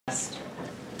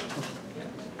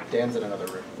Dan's in another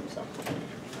room, so.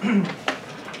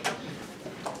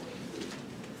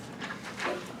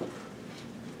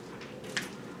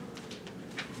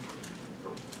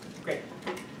 Great.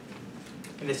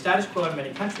 In the status quo in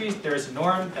many countries, there is a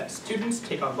norm that students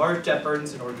take on large debt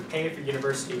burdens in order to pay for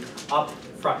university up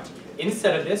front.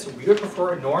 Instead of this, we would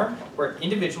prefer a norm where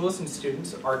individuals and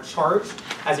students are charged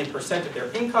as a percent of their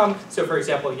income. So for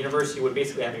example, a university would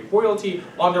basically have a royalty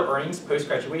on their earnings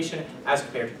post-graduation as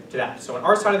compared to that. So on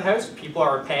our side of the house, people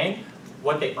are paying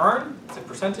what they earn as a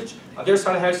percentage. On their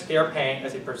side of the house, they are paying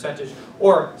as a percentage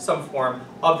or some form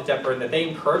of the debt burden that they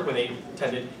incurred when they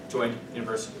intended to join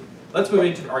university. Let's move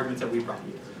into the arguments that we brought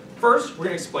you. First, we're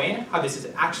going to explain how this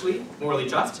is actually morally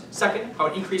just. Second, how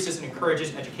it increases and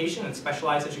encourages education and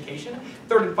specialized education.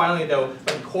 Third, and finally, though,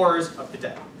 the cores of the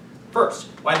debt. First,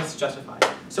 why this is justified.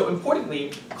 So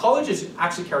importantly, college is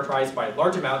actually characterized by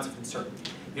large amounts of uncertainty.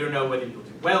 You don't know whether you'll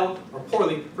do well or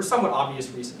poorly for somewhat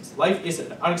obvious reasons. Life is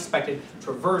an unexpected,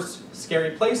 traverse,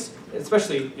 scary place,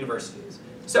 especially universities.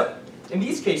 So, in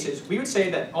these cases, we would say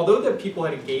that although the people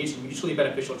had engaged in mutually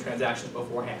beneficial transactions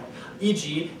beforehand,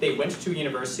 e.g., they went to a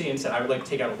university and said, I would like to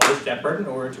take out a large debt burden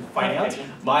in order to finance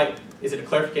my, is it a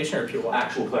clarification or a POI?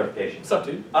 Actual clarification. What's up,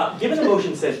 dude? Given the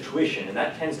motion says tuition, and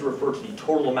that tends to refer to the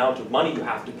total amount of money you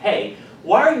have to pay,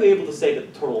 why are you able to say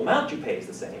that the total amount you pay is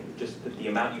the same, just that the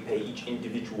amount you pay each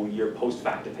individual year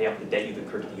post-fact to pay off the debt you've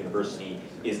incurred to the university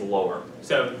is lower?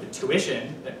 So the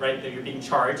tuition, right, that you're being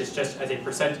charged is just as a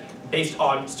percent based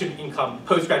on student income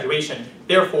post-graduation.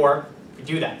 Therefore, we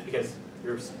do that because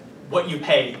what you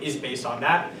pay is based on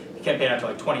that. You can't pay it after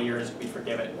like 20 years, we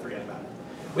forgive it and forget about it.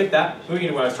 With that, moving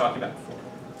into what I was talking about before.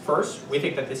 First, we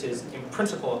think that this is, in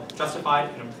principle,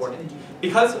 justified and important.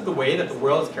 Because of the way that the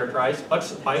world is characterized by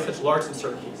such large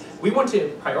uncertainty, we want to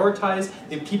prioritize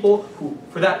the people who,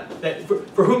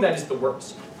 for whom that is the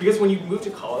worst. Because when you move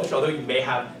to college, although you may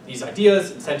have these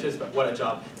ideas, incentives about what a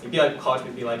job may be like, college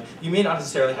may be like, you may not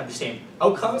necessarily have the same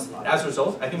outcomes. As a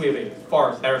result, I think we have a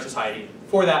far better society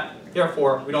for that.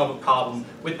 Therefore, we don't have a problem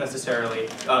with necessarily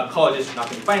colleges not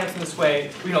being financed in this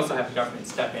way. We can also have the government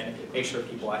step in, make sure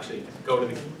people actually go to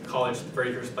the college in the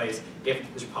very first place if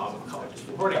there's a problem with colleges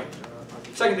reporting it.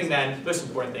 Second thing then, most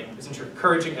important thing, is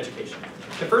encouraging education.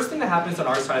 The first thing that happens on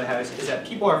our side of the house is that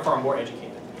people are far more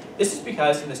educated. This is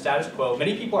because in the status quo,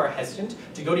 many people are hesitant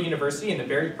to go to university in the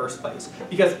very first place.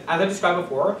 Because as I described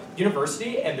before,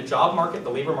 university and the job market,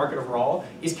 the labor market overall,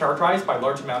 is characterized by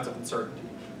large amounts of uncertainty.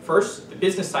 First, the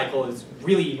business cycle is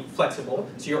really flexible,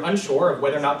 so you're unsure of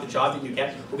whether or not the job that you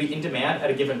get will be in demand at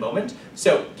a given moment.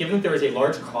 So given that there is a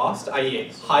large cost, i.e.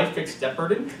 a high fixed debt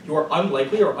burden, you are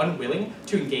unlikely or unwilling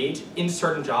to engage in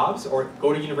certain jobs or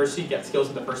go to university, get skills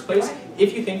in the first place,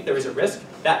 if you think there is a risk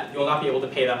that you will not be able to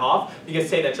pay that off, because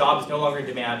say that job is no longer in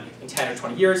demand in 10 or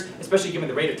 20 years, especially given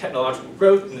the rate of technological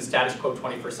growth in the status quo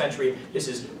 21st century, this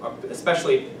is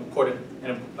especially important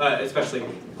and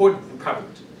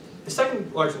prevalent. The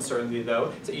second large uncertainty,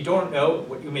 though, is that you don't know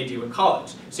what you may do in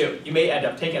college. So you may end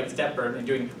up taking out this debt burden and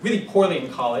doing really poorly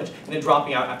in college and then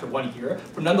dropping out after 1 year.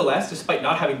 But nonetheless, despite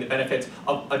not having the benefits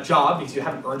of a job because you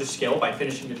haven't earned a skill by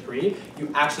finishing your degree,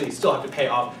 you actually still have to pay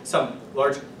off some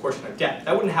large portion of debt.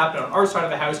 That wouldn't happen on our side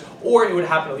of the house, or it would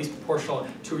happen at least proportional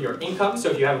to your income. So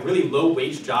if you have a really low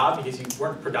wage job because you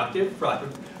weren't productive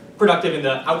in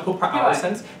the output per hour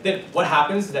sense, then what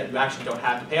happens is that you actually don't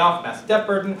have to pay off massive debt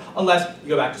burden unless you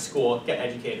go back to school, get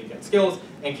educated, get skills,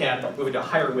 and can move into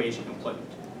higher wage employment.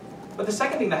 But the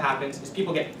second thing that happens is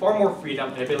people get far more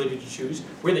freedom and ability to choose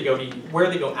where they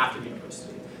go after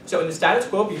university. So in the status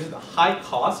quo, because of the high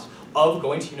cost of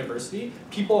going to university,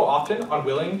 people are often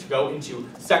unwilling to go into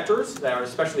sectors that are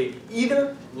especially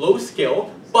either low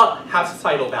skill but have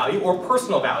societal value or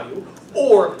personal value,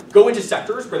 or go into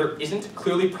sectors where there isn't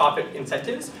clearly profit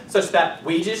incentives such that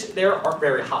wages there are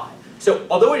very high. So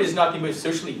although it is not the most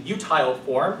socially utile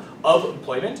form of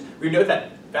employment, we note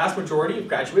that vast majority of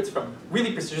graduates from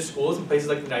really prestigious schools in places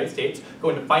like the United States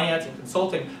go into finance and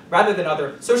consulting rather than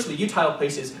other socially utile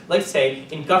places like, say,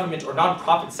 in government or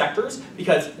nonprofit sectors,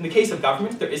 because in the case of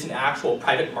government, there is an actual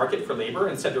private market for labor.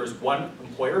 Instead, there is one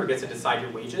employer who gets to decide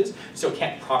your wages, so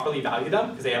can't properly value them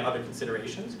because they have other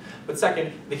considerations. But second,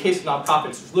 in the case of nonprofits,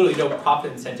 there's literally no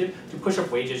profit incentive to push up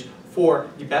wages for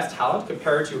the best talent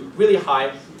compared to really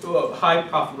high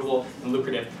profitable and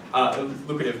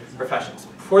lucrative professions.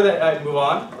 Before that I move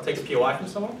on, I'll take a POI from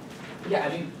someone. Yeah, I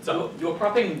mean, so you're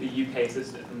cropping the UK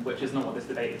system, which is not what this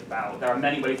debate is about. There are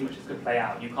many ways in which this could play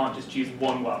out. You can't just choose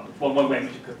one way in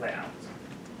which it could play out.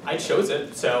 I chose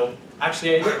it, so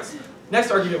actually I did. Next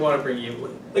argument I want to bring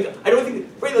you, I don't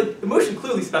think, the motion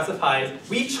clearly specifies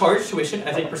we charge tuition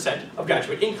as a percent of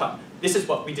graduate income. This is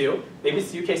what we do. Maybe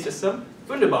it's the UK system,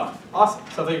 Wunderbar. Awesome.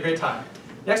 Sounds like a great time.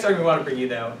 Next argument we want to bring you,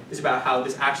 though, is about how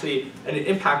this actually, and it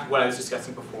impacted what I was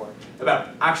discussing before,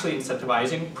 about actually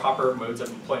incentivizing proper modes of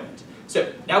employment.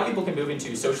 So now people can move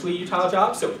into socially utile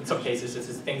jobs. So in some cases, this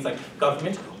is things like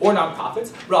government or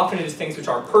nonprofits, but often it is things which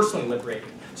are personally liberating.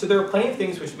 So there are plenty of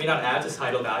things which may not add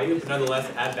societal value, but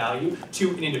nonetheless add value to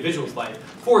an individual's life.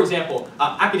 For example,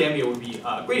 academia would be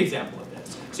a great example of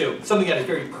this. So something that is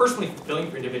very personally fulfilling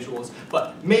for individuals,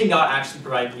 but may not actually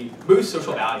provide the most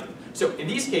social value. So in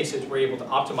these cases, we're able to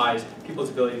optimize people's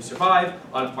ability to survive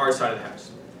on our side of the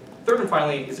house. Third and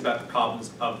finally is about the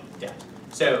problems of debt.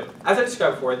 So as I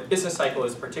described before, the business cycle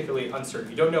is particularly uncertain.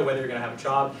 You don't know whether you're going to have a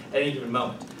job at any given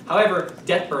moment. However,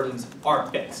 debt burdens are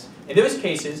fixed. In those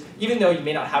cases, even though you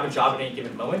may not have a job at any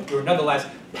given moment, you're nonetheless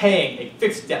paying a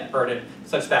fixed debt burden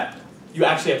such that you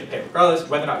actually have to pay regardless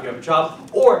whether or not you have a job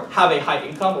or have a high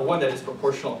income or one that is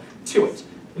proportional to it.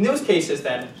 In those cases,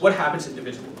 then, what happens to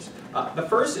individuals? The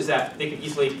first is that they can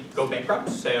easily go bankrupt.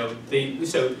 So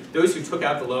those who took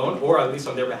out the loan, or at least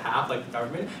on their behalf, like the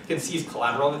government, can seize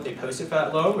collateral that they posted for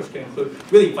that loan, which can include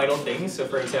really vital things. So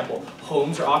for example,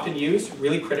 homes are often used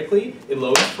really critically in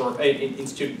loans in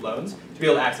student loans to be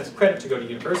able to access credit to go to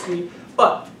university.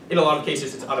 But in a lot of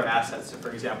cases, it's other assets. So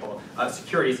for example,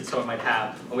 securities that someone might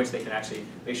have on which they can actually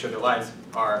make sure their lives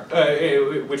are,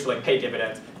 which like pay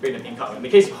dividends, bring them income. In the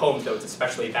case of homes, though, it's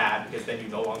especially bad because then you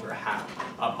no longer have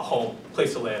a home,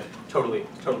 place to live, totally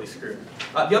screwed.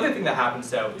 The other thing that happens,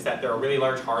 though, is that there are really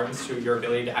large harms to your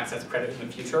ability to access credit in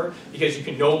the future because you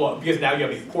can because now you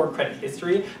have a poor credit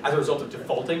history as a result of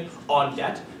defaulting on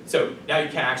debt. So now you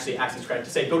can't actually access credit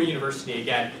to say go to university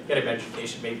again, get a better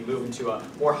education, maybe move into a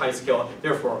more high skill,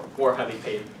 therefore more highly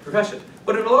paid profession.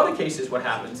 But in a lot of cases what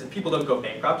happens, if people don't go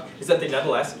bankrupt, is that they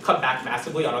nonetheless cut back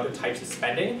massively on other types of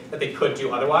spending that they could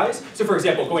do otherwise. So for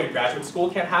example, going to graduate school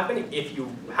can't happen if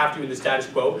you have to, in the status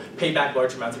quo, pay back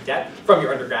large amounts of debt from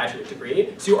your undergraduate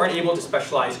degree. So you aren't able to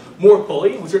specialize more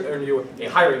fully, which would earn you a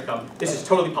higher income. This is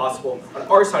totally possible on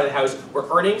our side of the house, where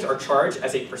earnings are charged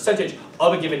as a percentage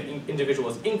of a given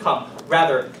individual's income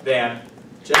rather than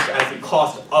just as the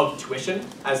cost of tuition,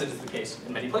 as it is the case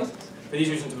in many places. For these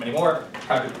reasons and many more,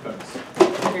 proud to propose.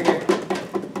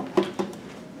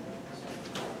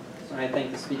 So I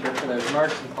thank the speaker for those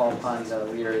remarks and call upon the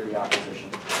leader of the opposition.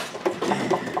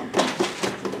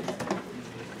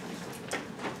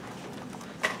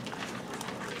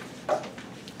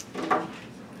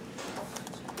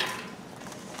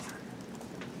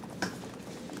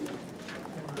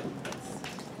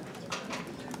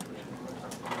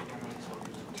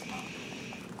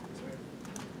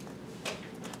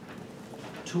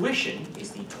 Tuition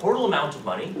is the total amount of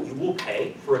money you will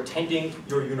pay for attending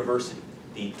your university.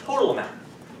 The total amount.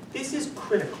 This is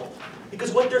critical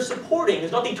because what they're supporting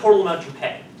is not the total amount you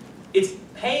pay. It's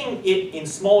paying it in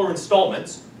smaller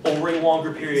installments over a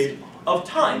longer period of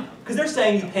time. Because they're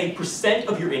saying you pay %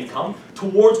 of your income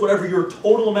towards whatever your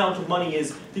total amount of money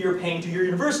is that you're paying to your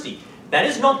university. That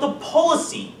is not the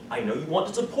policy. I know you want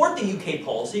to support the UK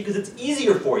policy because it's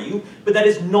easier for you, but that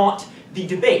is not the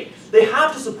debate. They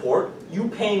have to support you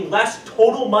paying less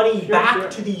total money back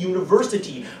to the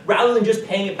university rather than just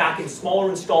paying it back in smaller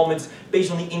installments based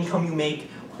on the income you make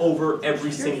over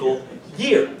every single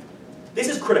year. This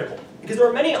is critical because there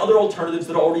are many other alternatives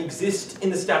that already exist in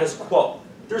the status quo.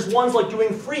 There's ones like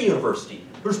doing free university.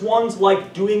 There's ones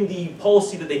like doing the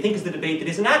policy that they think is the debate that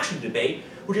isn't actually the debate,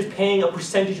 which is paying a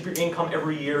percentage of your income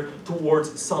every year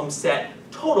towards some set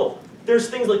total. There's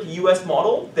things like the US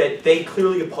model that they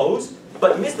clearly oppose,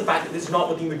 but miss the fact that this is not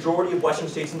what the majority of Western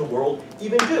states in the world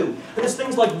even do. And there's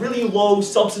things like really low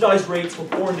subsidized rates for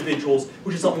poor individuals,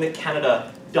 which is something that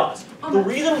Canada does. The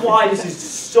reason why this is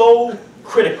so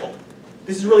critical,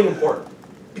 this is really important,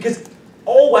 because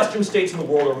all Western states in the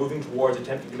world are moving towards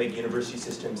attempting to make university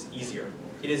systems easier.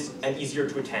 It is easier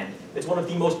to attend. It's one of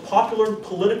the most popular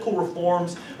political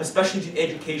reforms, especially to the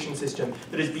education system,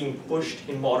 that is being pushed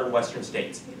in modern Western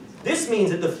states. This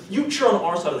means that the future on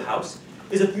our side of the house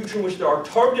is a future in which there are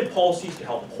targeted policies to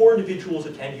help poor individuals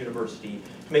attend university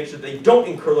to make sure that they don't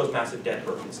incur those massive debt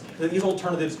burdens, and that these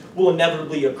alternatives will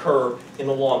inevitably occur in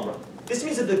the long run. This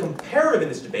means that the comparative in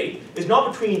this debate is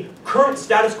not between current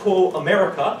status quo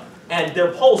America and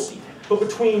their policy, but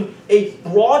between a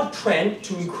broad trend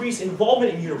to increase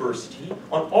involvement in university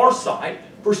on our side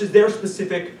versus their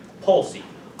specific policy.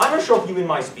 I'm going to show you in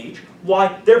my speech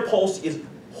why their policy is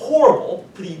horrible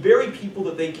for the very people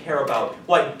that they care about,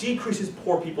 why it decreases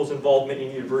poor people's involvement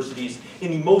in universities in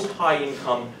the most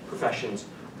high-income professions,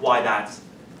 why that's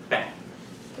bad.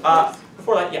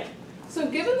 Before that, yeah. So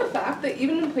given the fact that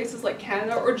even in places like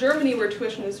Canada or Germany where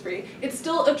tuition is free, it's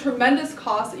still a tremendous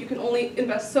cost that you can only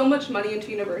invest so much money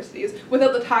into universities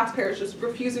without the taxpayers just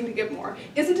refusing to give more.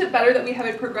 Isn't it better that we have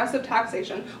a progressive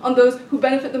taxation on those who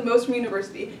benefit the most from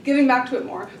university, giving back to it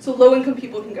more, so low-income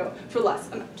people can go for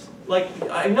less amounts? Like,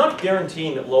 I'm not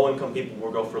guaranteeing that low-income people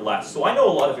will go for less. So I know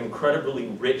a lot of incredibly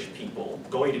rich people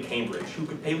going to Cambridge who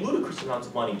could pay ludicrous amounts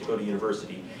of money to go to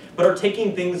university, but are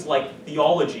taking things like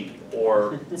theology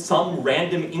or some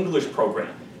random English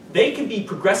program. They can be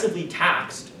progressively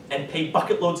taxed and pay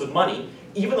bucket loads of money,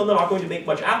 even though they're not going to make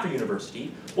much after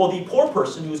university, while the poor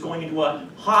person who is going into a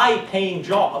high-paying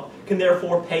job can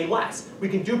therefore pay less. We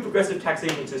can do progressive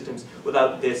taxation systems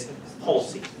without this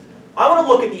policy. I want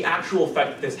to look at the actual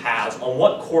effect that this has on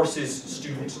what courses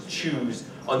students choose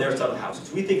on their side of the house,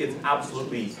 because we think it's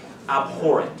absolutely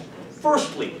abhorrent.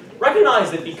 Firstly,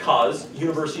 recognize that because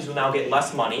universities will now get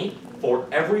less money for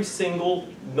every single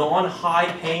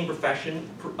non-high-paying profession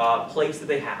place that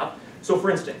they have. So for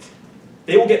instance,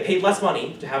 they will get paid less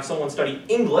money to have someone study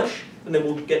English than they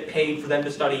will get paid for them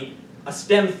to study a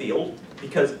STEM field,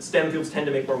 because STEM fields tend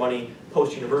to make more money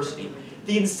post-university.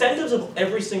 The incentives of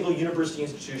every single university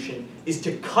institution is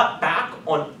to cut back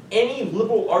on any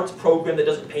liberal arts program that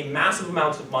doesn't pay massive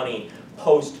amounts of money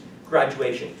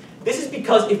post-graduation. This is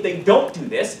because if they don't do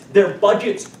this, their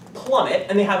budgets plummet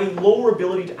and they have a lower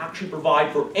ability to actually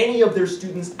provide for any of their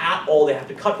students at all. They have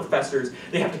to cut professors,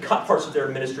 they have to cut parts of their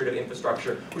administrative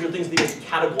infrastructure, which are things they just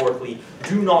categorically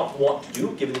do not want to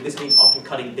do, given that this means often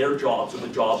cutting their jobs or the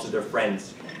jobs of their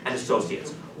friends and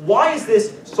associates. Why is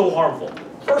this so harmful?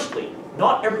 Firstly,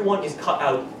 not everyone is cut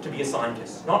out to be a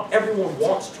scientist. Not everyone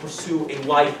wants to pursue a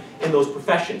life in those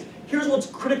professions. Here's what's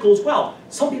critical as well.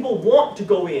 Some people want to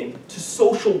go into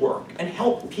social work and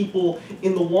help people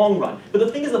in the long run. But the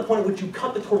thing is, the point at which you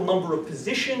cut the total number of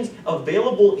positions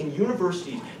available in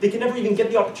universities, they can never even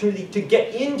get the opportunity to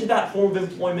get into that form of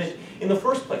employment in the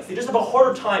first place. They just have a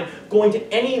harder time going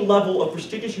to any level of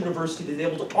prestigious university that's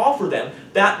able to offer them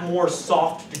that more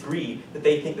soft degree that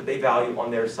they think that they value on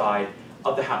their side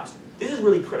of the house. This is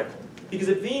really critical, because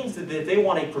it means that if they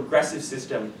want a progressive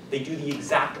system, they do the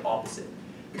exact opposite.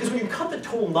 Because when you cut the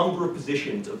total number of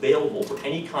positions available for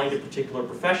any kind of particular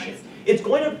profession, it's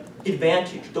going to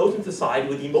advantage those in society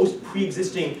with the most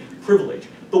pre-existing privilege.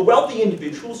 The wealthy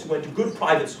individuals who went to good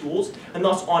private schools and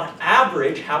thus on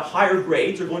average have higher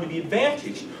grades are going to be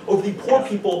advantaged over the poor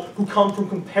people who come from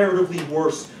comparatively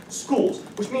worse schools,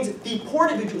 which means that the poor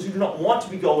individuals who do not want to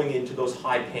be going into those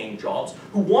high-paying jobs,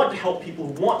 who want to help people,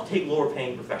 who want to take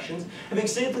lower-paying professions, have a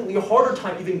significantly harder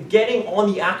time even getting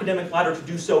on the academic ladder to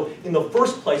do so in the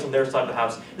first place on their side of the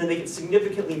house, and then they get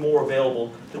significantly more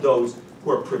available to those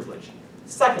who are privileged.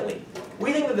 Secondly,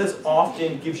 we think that this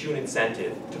often gives you an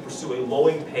incentive to pursue a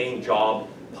low-paying job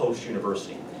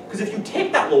post-university. Because if you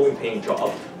take that low-paying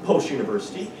job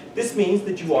post-university, this means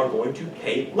that you are going to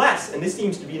pay less, and this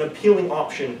seems to be an appealing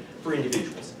option for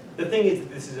individuals. The thing is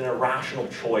that this is an irrational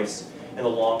choice in the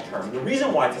long term. And the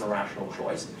reason why it's an irrational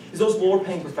choice is those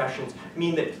lower-paying professions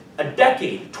mean that a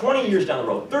decade, 20 years down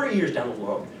the road, 30 years down the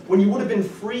road, when you would have been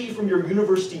free from your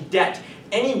university debt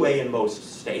anyway in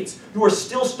most states, you are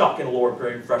still stuck in a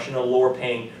lower-paying profession, a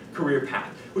lower-paying career path,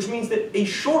 which means that a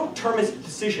short-termist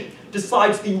decision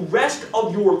decides the rest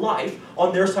of your life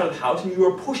on their side of the house, and you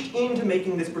are pushed into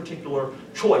making this particular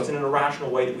choice in an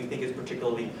irrational way that we think is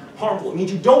particularly harmful. It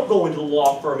means you don't go into the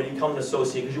law firm and become an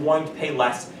associate because you're wanting to pay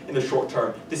less in the short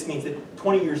term. This means that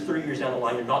 20 years, 30 years down the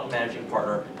line, you're not the managing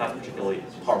partner. That's particularly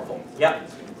harmful. Yeah?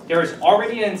 There is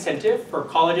already an incentive for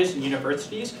colleges and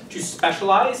universities to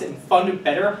specialize and fund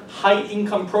better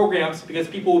high-income programs because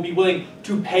people will be willing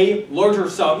to pay larger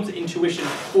sums in tuition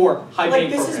for high-paying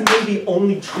programs. This is maybe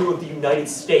only true of the United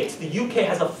States. The UK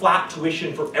has a flat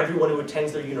tuition for everyone who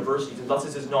attends their universities, and thus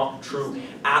this is not true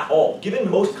at all. Given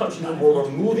most countries in the world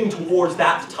are moving towards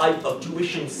that type of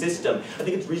tuition system, I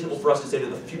think it's reasonable for us to say that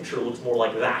the future looks more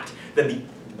like that than the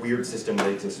weird system that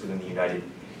exists within the United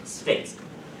States.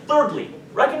 Thirdly,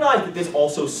 recognize that this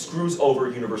also screws over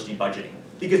university budgeting,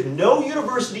 because no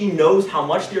university knows how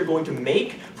much they're going to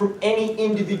make from any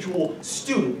individual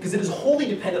student, because it is wholly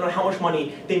dependent on how much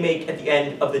money they make at the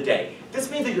end of the day.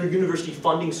 This means that your university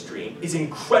funding stream is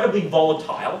incredibly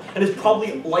volatile and is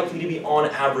probably likely to be on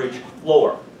average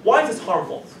lower. Why is this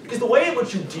harmful? Because the way in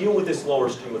which you deal with this lower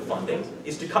stream of funding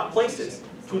is to cut places,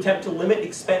 to attempt to limit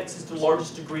expenses to the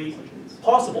largest degree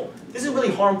possible. This is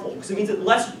really harmful because it means that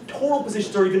less total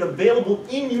positions are even available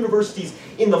in universities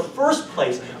in the first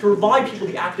place to provide people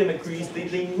the academic degrees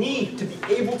they need to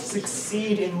be able to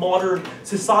succeed in modern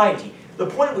society. The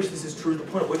point at which this is true is the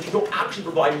point at which you don't actually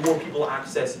provide more people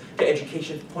access to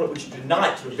education, the point at which you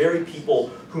deny it to the very people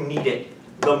who need it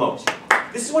the most.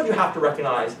 This is what you have to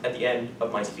recognize at the end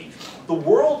of my speech. The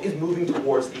world is moving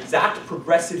towards the exact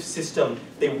progressive system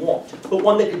they want, but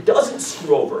one that it doesn't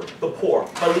screw over the poor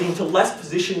by leading to less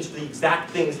positions for the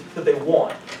exact things that they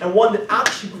want, and one that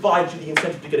actually provides you the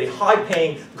incentive to get a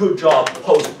high-paying, good job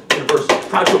post-university.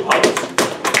 Proud to oppose.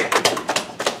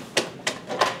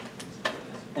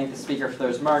 Thank the speaker for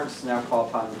those remarks. Now call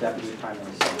upon the Deputy Prime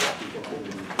Minister to speak.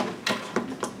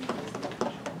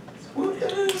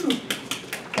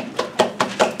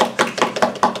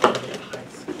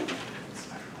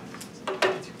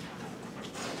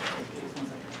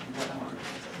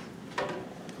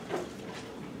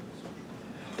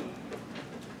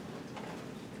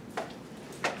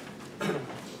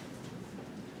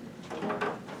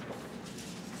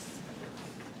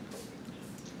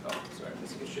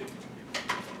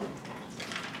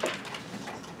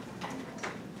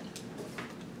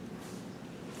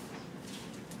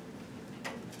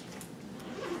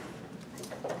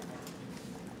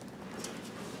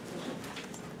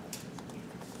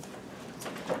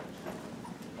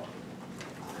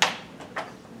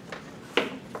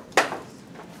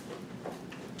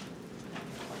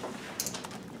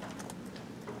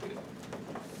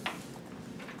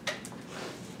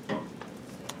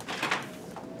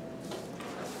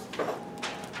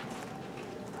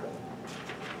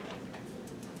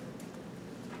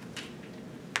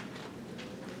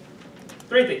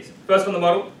 Three things. First on the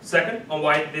model, second on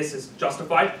why this is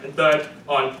justified, and third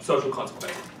on social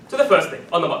consequences. So the first thing,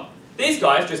 on the model. These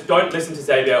guys just don't listen to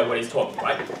Xavier when he's talking,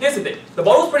 right? Here's the thing. The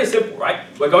model's pretty simple, right?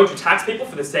 We're going to tax people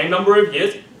for the same number of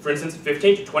years, for instance,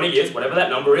 15 to 20 years, whatever that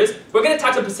number is. We're going to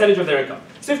tax a percentage of their income.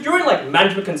 So if you're in like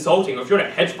management consulting, or if you're in a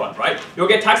hedge fund, right, you'll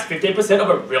get taxed 15% of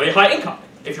a really high income.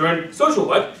 If you're in social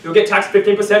work, you'll get taxed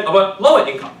 15% of a lower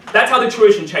income. That's how the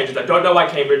tuition changes. I don't know why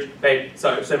Cambridge made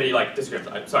so many like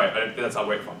descriptions. I'm sorry, that's not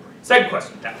where it's from. Second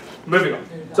question, now, moving on.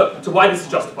 So why this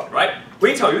is justified, right?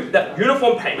 We tell you that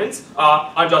uniform payments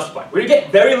are unjustified. We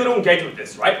get very little engagement with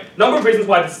this, right? Number of reasons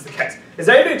why this is the case. As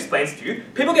Xavier explains to you,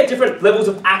 people get different levels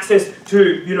of access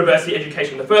to university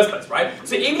education in the first place, right?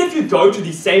 So even if you go to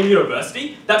the same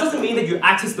university, that doesn't mean that you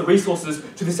access the resources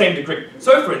to the same degree.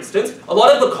 So for instance, a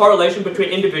lot of the correlation between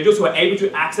individuals who are able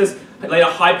to access later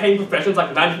high-paying professions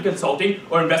like management consulting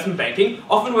or investment banking,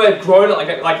 often were grown,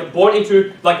 born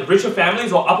into like richer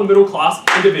families or upper middle class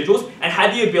individuals and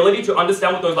had the ability to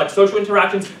understand what those like social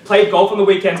interactions, played golf on the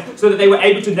weekends, so that they were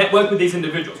able to network with these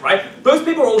individuals, right? Those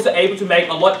people are also able to make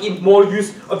a lot more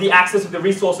use of the access of the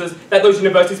resources that those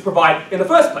universities provide in the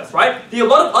first place, right? A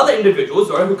lot of other individuals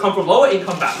who come from lower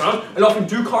income backgrounds and often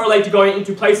do correlate to going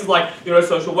into places like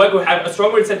social work, who have a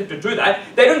stronger incentive to do that,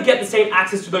 they don't get the same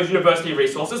access to those university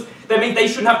resources. That means they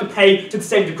shouldn't have to pay to the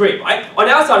same degree, right? On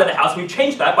our side of the house, we've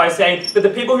changed that by saying that the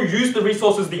people who use the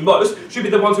resources the most should be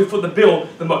the ones who foot the bill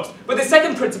the most. But the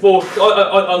second principle,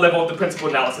 level of the principle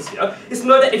analysis here, is to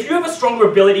know that if you have a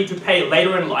stronger ability to pay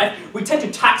later in life, we tend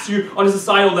to tax you on a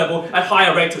societal level at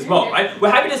higher rates as well, right? We're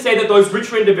happy to say that those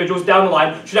richer individuals down the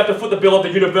line should have to foot the bill of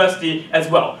the university as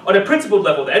well. On a principled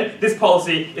level then, this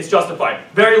policy is justified.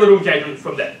 Very little engagement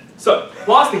from them. So,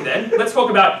 last thing then, let's talk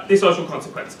about the social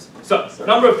consequences. So, a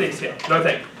number of things here. No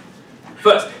thank you.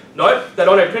 First, note that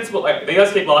on a principle, you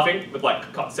guys keep laughing, but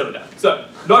can't settle down. So,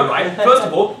 note, right, first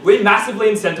of all, we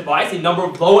massively incentivize the number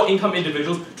of lower income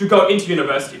individuals to go into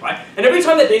university, right? And every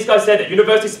time that these guys say that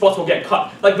university spots will get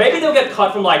cut, maybe they'll get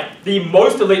cut from the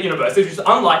most elite universities, which is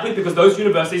unlikely because those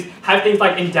universities have things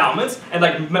like endowments and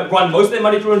run most of their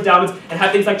money through endowments and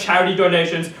have things like charity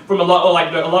donations from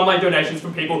alumni donations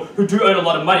from people who do earn a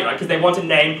lot of money, right? Because they want a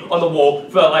name on the wall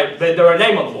for they're a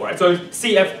name on the wall, right? So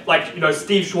CF,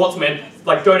 Steve Schwartzman,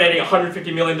 donating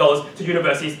 $150 million to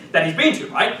universities that he's been to,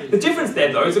 right? The difference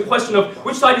then, though, is a question of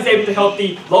which side is able to help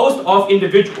the lowest off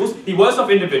individuals, the worst off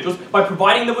individuals, by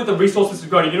providing them with the resources to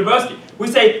go to university. We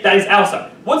say that is our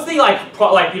side. What's the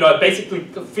basically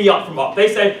fiat from up?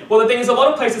 They say, well, the thing is, a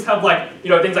lot of places have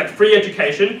things like free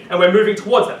education, and we're moving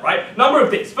towards that, right? Number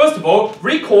of things. First of all,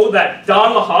 recall that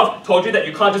Dan Lahav told you that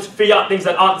you can't just fiat things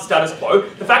that aren't the status quo.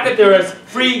 The fact that there is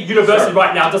free university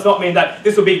right now does not mean that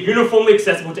this will be uniformly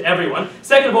accessible to everyone.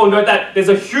 Second of all, note that there's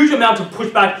a huge amount of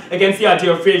pushback against the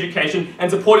idea of free education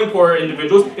and supporting poorer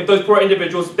individuals if those poorer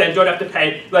individuals then don't have to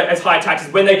pay as high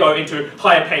taxes when they go into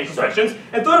higher paying professions.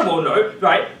 And third of all, note,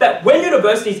 right, that when universities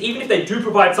universities, even if they do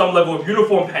provide some level of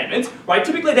uniform payments, right,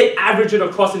 typically they average it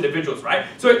across individuals, right?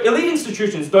 So elite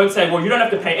institutions don't say, well, you don't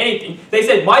have to pay anything. They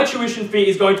say, my tuition fee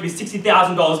is going to be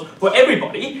 $60,000 for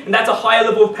everybody, and that's a higher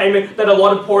level of payment that a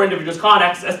lot of poor individuals can't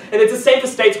access. And it's the same for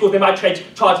state schools. They might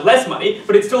charge less money,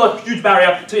 but it's still a huge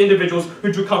barrier to individuals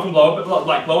who do come from lower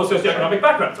socioeconomic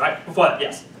backgrounds, right? Before that,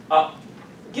 yes.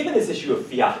 Given this issue of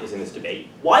fiat is in this debate,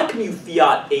 why can you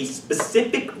fiat a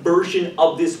specific version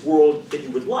of this world that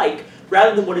you would like,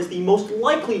 rather than what is the most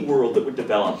likely world that would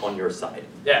develop on your side?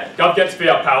 Yeah, Gov gets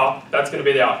fiat power. That's going to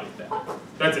be the argument there.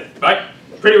 That's it, right?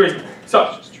 Pretty reasonable.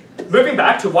 So, moving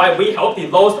back to why we help the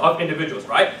lowest of individuals,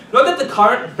 right? Note that the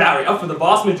current barrier for the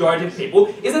vast majority of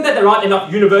people isn't that there aren't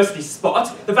enough university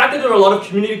spots. The fact that there are a lot of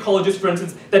community colleges, for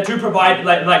instance, that do provide,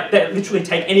 that literally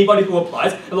take anybody who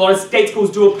applies. A lot of state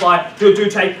schools do apply, do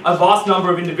take a vast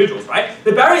number of individuals, right?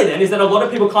 The barrier then is that a lot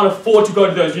of people can't afford to go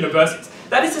to those universities.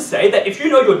 That is to say that if you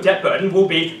know your debt burden will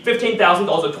be $15,000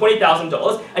 or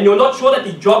 $20,000, and you're not sure that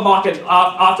the job market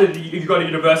after you go to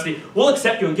university will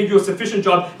accept you and give you a sufficient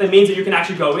job that means that you can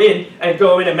actually go in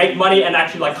and make money and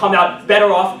actually come out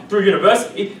better off through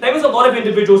university, that means a lot of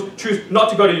individuals choose not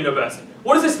to go to university.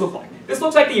 What does this look like? This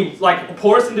looks like the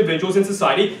poorest individuals in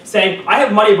society saying, I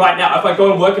have money right now. If I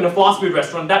go and work in a fast food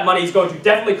restaurant, that money is going to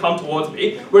definitely come towards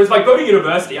me. Whereas if I go to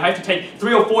university, I have to take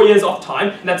 3 or 4 years off time,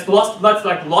 and that's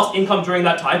lost income during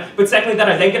that time. But secondly, that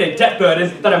I then get a debt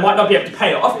burden that I might not be able to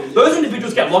pay off. Those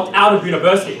individuals get locked out of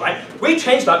university, right? We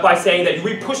change that by saying that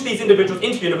we push these individuals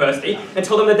into university and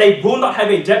tell them that they will not have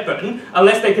a debt burden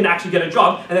unless they can actually get a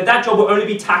job, and that job will only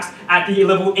be taxed at the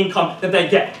level of income that they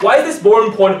get. Why is this more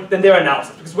important than their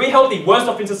analysis? Because we help the worst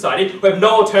off in society who have no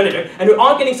alternative and who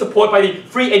aren't getting support by the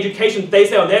free education they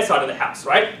say on their side of the house,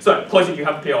 right? So, closing, do you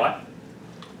have a POI?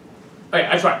 Okay,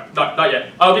 that's right. No, not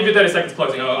yet. I'll give you 30 seconds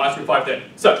closing. I'll ask you 5:30.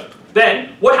 So,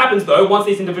 then, what happens though once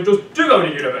these individuals do go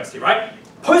into university, right?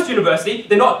 Post-university,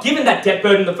 they're not given that debt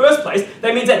burden in the first place.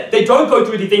 That means that they don't go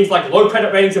through the things like low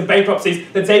credit ratings and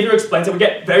bankruptcies that Xavier explains that we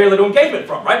get very little engagement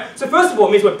from, right? So first of all,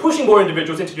 it means we're pushing more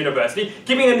individuals into university,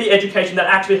 giving them the education that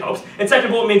actually helps. And second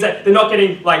of all, it means that they're not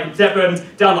getting debt burdens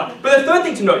down the line. But the third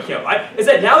thing to note here, right, is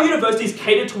that now universities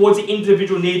cater towards the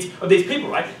individual needs of these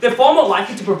people, right? They're far more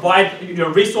likely to provide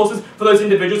resources for those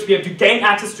individuals to be able to gain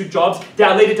access to jobs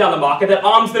later down the market that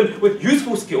arms them with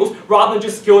useful skills rather than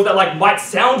just skills that might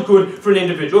sound good for an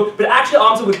individual, but actually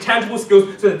arms them with tangible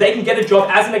skills so that they can get a job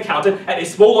as an accountant at a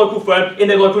small local firm in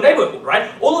their local neighborhood,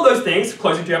 right? All of those things,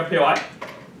 closing, do you have a POI?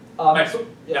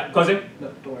 Yeah, closing?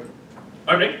 No, don't worry.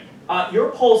 Opening? Your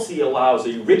policy allows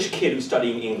a rich kid who's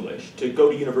studying English to go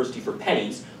to university for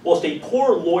pennies, whilst a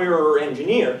poor lawyer or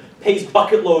engineer pays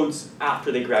bucket loads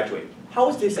after they graduate. How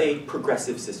is this a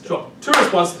progressive system? Sure. Two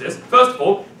responses to this. First of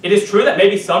all, it is true that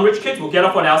maybe some rich kids will get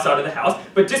off on our side of the house,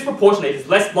 but disproportionately, it's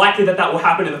less likely that that will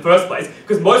happen in the first place,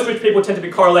 because most rich people tend to be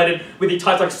correlated with the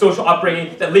types like social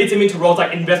upbringing that leads them into roles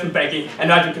like investment banking and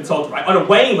management consulting, right? On a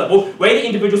weighing level, weigh the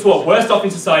individuals who are worst off in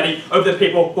society over the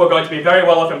people who are going to be very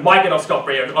well off and might get off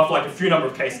scot-free off a few number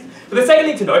of cases. But the second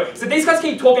thing to note is that these guys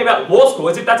keep talking about law school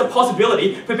as if that's a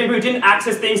possibility for people who didn't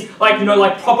access things like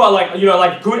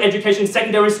proper good education in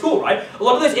secondary school, right? A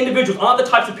lot of those individuals aren't the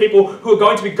types of people who are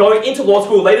going to be going into law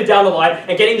school later down the line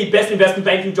and getting the best investment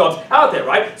banking jobs out there,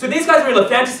 right? So these guys are in a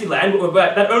fantasy land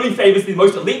that only favors the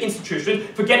most elite institutions,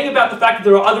 forgetting about the fact that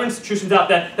there are other institutions out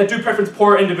there that do preference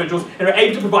poorer individuals and are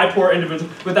able to provide poorer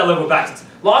individuals with that level of access.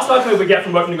 Last argument we get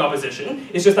from opening opposition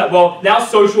is just that, well, now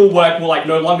social work will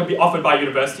no longer be offered by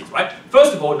universities, right?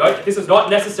 First of all, note, this is not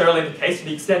necessarily the case to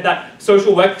the extent that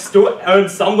social work still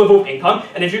earns some level of income,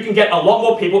 and if you can get a lot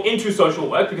more people into social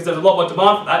work, because there's a lot more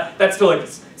demand for that, that still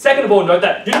exists. Second of all, note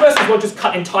that universities won't just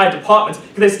cut entire departments,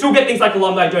 because they still get things like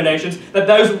alumni donations, that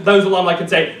those alumni can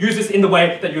say, use this in the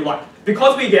way that you like.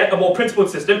 Because we get a more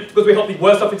principled system, because we help the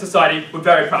worst off in society, we're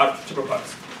very proud to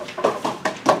propose.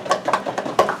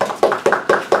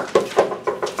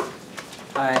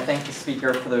 I thank the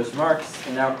speaker for those remarks,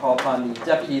 and now call upon the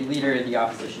Deputy Leader of the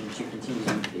Opposition to continue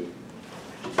the debate.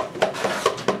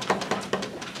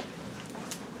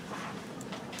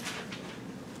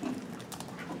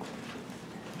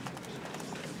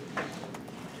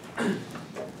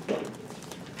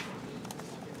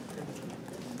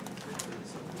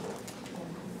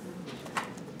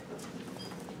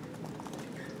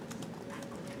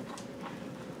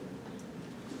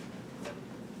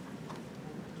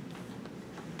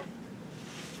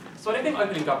 So I don't think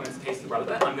opening government's case is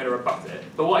relevant, I'm going to rebut it.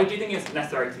 But what I do think is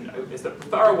necessary to note is that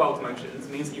prefer a world to motions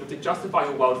means that you have to justify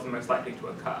your world as the most likely to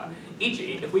occur. E.g.,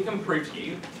 if we can prove to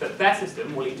you that their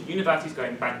system will lead to universities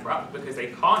going bankrupt because they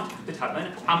can't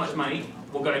determine how much money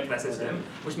will go into their system,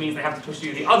 which means they have to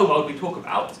pursue the other world we talk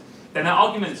about, then their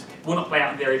arguments will not play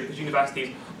out in theory because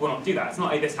universities will not do that. It's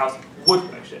not a this house would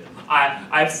motion.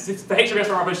 For HWS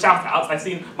or other shout outs, I've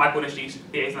seen Michael Nishish,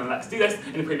 BAs and Alex do this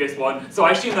in the previous one, so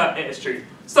I assume that it is true.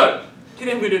 So, two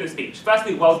things we do in the speech.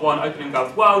 Firstly, World 1, opening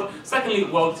God's world. Secondly,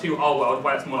 World 2, our world,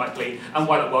 why it's more likely, and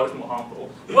why that world is more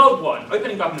harmful. World 1,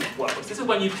 opening government worlds. This is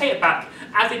when you pay it back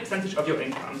as a percentage of your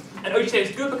income. And OG say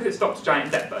it's good because it stops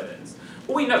giant debt burdens.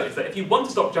 What we know is that if you want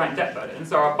to stop giant debt burdens,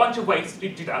 there are a bunch of ways to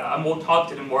do that are more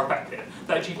targeted and more effective,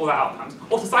 that achieve all their outcomes.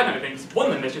 Also, side note things, one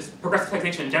of them is just progressive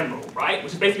taxation in general, right?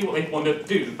 Which is basically what they want to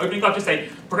do. Opening Gov just say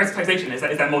progressive taxation is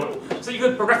their model. So you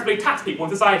could progressively tax people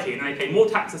in society, and then they pay more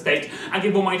tax to state and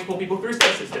give more money to poor people through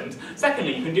state systems.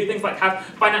 Secondly, you can do things like have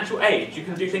financial aid. You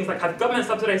can do things like have government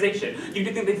subsidization. You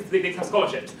can do things like have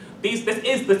scholarships. This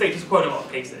is the status quo in a lot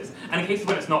of cases, and in cases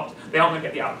when it's not, they aren't going to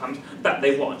get the outcomes that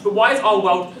they want. But why is our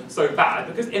world so bad?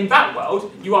 Because in that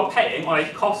world, you are paying on a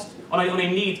cost, on a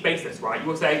needs basis, right? You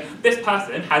are saying, this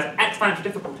person has X financial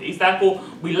difficulties, therefore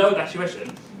we lower their tuition.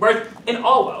 Whereas in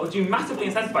our world, you massively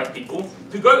incentivize people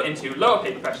to go into lower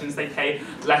paid professions, they pay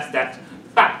less debt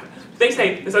back. They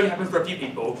say this only happens for a few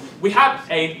people. We have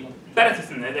a better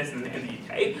system than this in the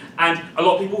UK, and a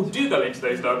lot of people do go into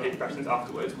those lower paid professions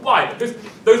afterwards. Why? Because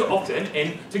those are often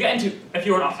to get into, if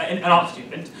you're an art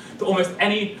student, to almost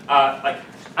any,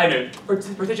 I don't know,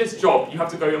 prestigious job, you have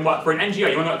to go and work for an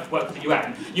NGO, you want to work for the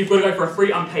UN, you've got to go for a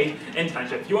free unpaid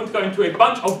internship. If you want to go into a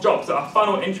bunch of jobs that are fun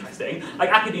or interesting, like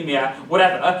academia,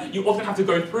 whatever, you often have to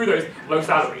go through those low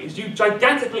salaries. You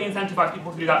gigantically incentivize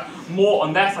people to do that more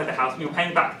on their side of the house, and you're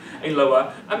paying back a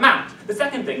lower amount. The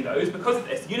second thing, though, is because of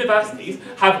this, universities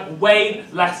have way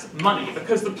less money,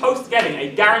 because the post getting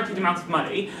a guaranteed amount of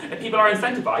money, if people are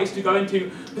incentivized to go into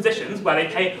positions where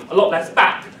they pay a lot less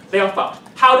back, they are fucked.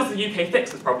 How does the UK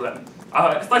fix this problem?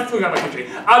 It's nice talking about my country.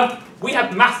 We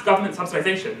have mass government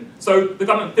subsidisation, so the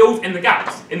government fills in the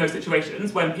gaps in those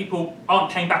situations when people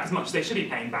aren't paying back as much as they should be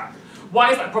paying back. Why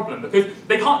is that a problem? Because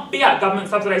they can't be at government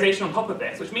subsidisation on top of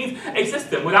this, which means a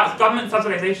system without government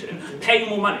subsidisation paying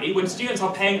more money when students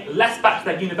are paying less back to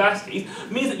their universities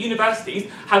means that universities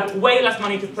have way less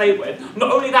money to play with. Not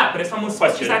only that, but if someone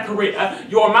switches their career,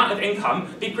 your amount of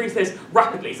income decreases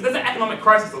rapidly. So there's an economic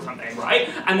crisis or something, right?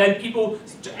 And then people's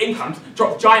incomes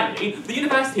drop giantly. The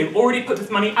university have already put this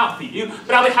money out for you, but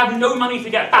now they have no money to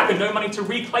get back and no money to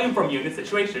reclaim from you in this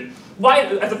situation. Why,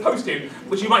 as opposed to,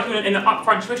 which you might do in an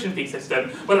upfront tuition fee system,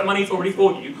 where that money is already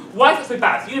for you. Why is that so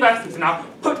bad? So universities now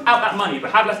put out that money,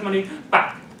 but have less money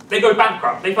back. They go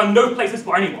bankrupt. They find no places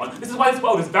for anyone. This is why this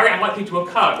world is very unlikely to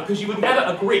occur, because you would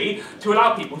never agree to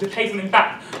allow people to pay something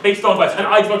back based on an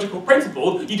ideological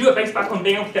principle. You do it based back on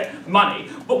being able to get money.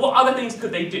 But what other things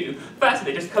could they do?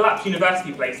 Firstly, they just collapse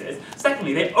university places.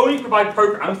 Secondly, they only provide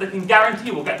programs that can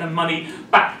guarantee will get them money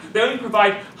back. They only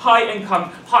provide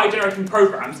high-income, high-generating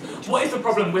programs. What is the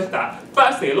problem with that?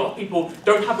 Firstly, a lot of people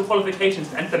don't have the qualifications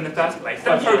to enter them in the first place.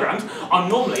 Their programs are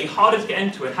normally harder to get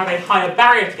into and have a higher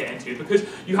barrier to get into, because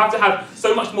you have to have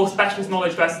so much more specialist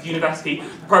knowledge versus university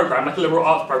program, like a liberal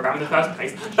arts program in the first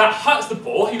place. That hurts the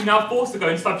poor, who are now forced to go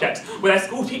in subjects where their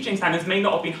school teaching standards may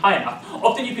not have been high enough.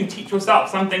 Often you can teach yourself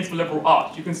some things for liberal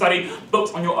arts. You can study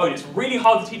books on your own. It's really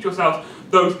hard to teach yourself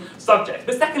those subjects.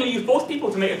 But secondly, you force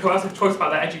people to make a coercive choice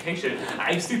about their education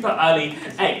at a super early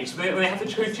age, when they have to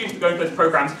choose to go into those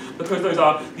programs because those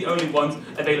are the only ones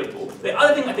available. The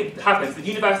other thing I think happens is that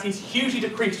universities hugely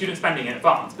decrease student spending in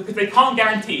advance, because they can't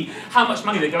guarantee how much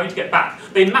money they're going to get back.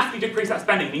 They massively decrease that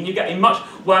spending, meaning you get a much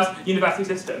worse university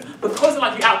system. Because the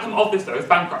likely outcome of this, though, is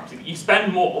bankruptcy, that you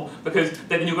spend more because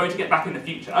then you're going to get back in the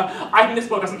future. I think this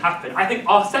world doesn't happen. I think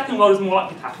our second world is more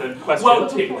likely to happen. World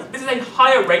 2. This is a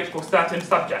higher rate for certain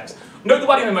subjects. Note the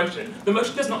wording in the motion. The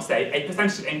motion does not say a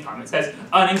percentage of income. It says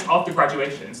earnings after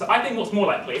graduation. So I think what's more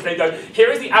likely is they go,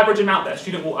 here is the average amount that a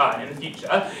student will earn in the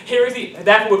future. Here is the,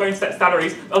 therefore we're going to set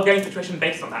salaries or going to tuition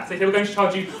based on that. So they say we're going to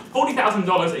charge you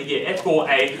 $40,000 a year for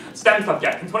a STEM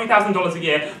subject and $20,000 a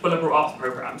year for liberal arts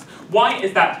programs. Why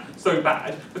is that so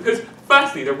bad? Because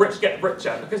firstly, the rich get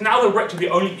richer, because now the rich are the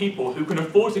only people who can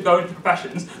afford to go into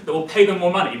professions that will pay them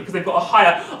more money, because they've got a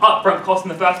higher upfront cost in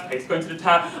the first place, going to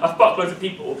deter a fuckload of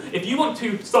people. If you want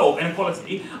to solve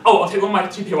inequality, I'll take one of my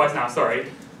two POIs now, sorry.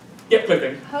 Yep,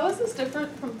 clothing. How is this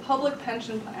different from public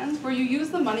pension plans, where you use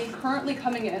the money currently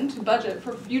coming in to budget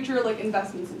for future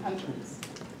investments in pensions?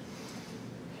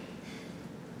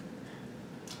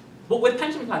 Well, with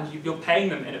pension plans, you're paying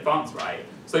them in advance, right?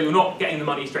 So you're not getting the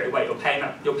money straight away. You're paying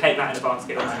that in advance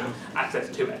to get access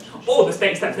to it. Or the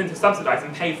state steps in to subsidise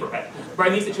and pay for it. Where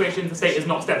in these situations, the state is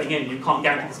not stepping in. You can't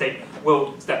guarantee the state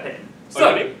will step in.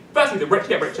 So. Firstly, the rich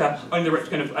get richer, only the rich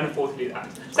can afford to do that.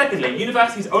 Secondly,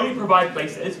 universities only provide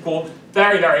places for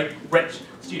very, very rich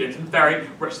students and very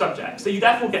rich subjects. So you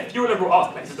therefore get fewer liberal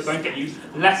arts places that are going to get you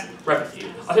less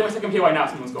revenue. I'll take my second POI now,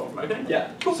 someone's got from opening.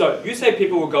 Yeah, cool. So you say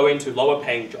people will go into lower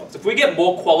paying jobs. If we get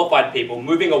more qualified people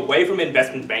moving away from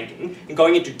investment banking and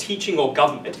going into teaching or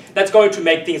government, that's going to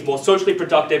make things more socially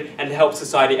productive and help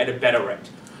society at a better rate.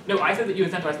 No, I said that you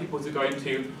incentivize people to go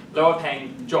into lower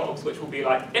paying jobs, which will be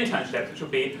like internships, which will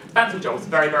be fancy jobs,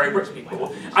 very, very rich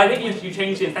people. I think you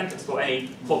change the incentives for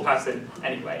any poor person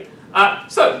anyway.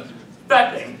 So,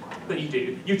 third thing that you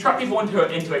do, you trap people into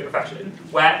a profession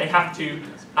where they have to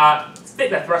stick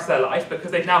there for the rest of their life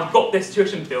because they've now got this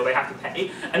tuition bill they have to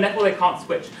pay, and therefore they can't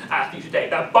switch at a future date.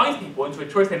 That binds people into a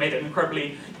choice they made at an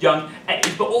incredibly young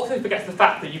age, but also forgets the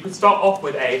fact that you could start off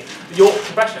with your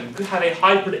profession could have a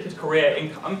high predicted career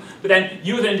income, but then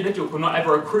you as an individual could not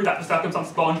ever accrue that for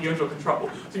circumstances beyond your control.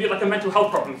 So if you had like a mental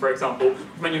health problem, for example,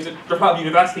 when you drop out of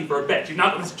university for a bit, you've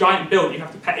now got this giant bill that you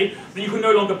have to pay, but you can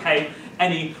no longer pay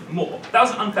any more. That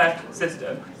was an unfair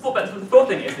system. But the fourth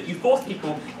thing is that you force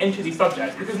people into these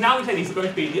subjects because now we say these are going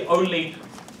to be the only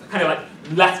kind of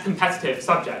like less competitive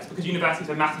subjects because universities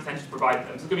have massive incentives to provide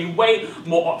them. So there's going to be way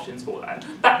more options for them.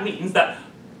 That means that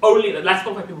only the less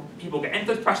qualified people get into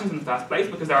those professions in the first place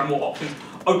because there are more options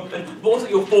open, but also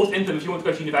you're forced into them if you want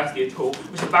to go to university at all,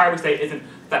 which the barrier we say isn't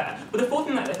there. But the fourth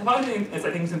thing that I think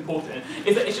is important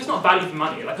is that it's just not value for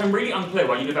money. Like I'm really unclear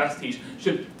why universities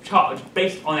should charge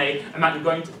based on a amount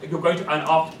you're going to earn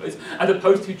afterwards, as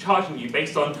opposed to charging you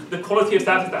based on the quality of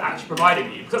service they're actually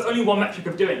providing you. Because that's only one metric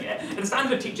of doing it. If the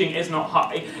standard of teaching is not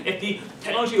high, if the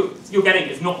technology you're getting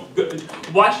is not good,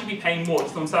 why should you be paying more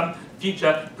just on some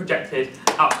future projected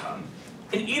outcome?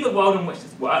 In either world in which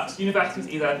this works, universities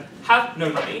either have no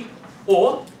money,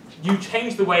 or you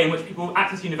change the way in which people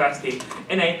access university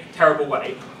in a terrible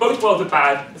way. Both worlds are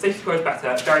bad, the status quo is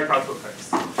better, very proud to folks.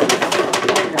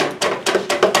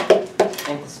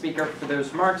 Thank the speaker for those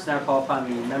remarks. Now call upon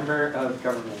the member of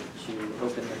government to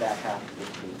open the back half of the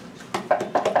debate.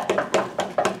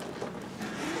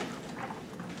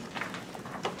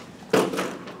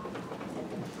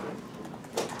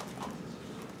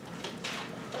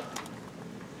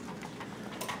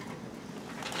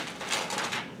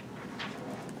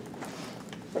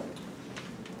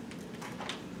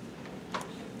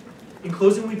 In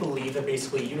closing, we believe that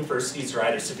basically universities are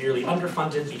either severely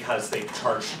underfunded because they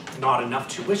charge not enough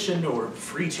tuition or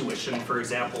free tuition, for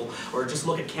example, or just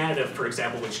look at Canada, for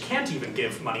example, which can't even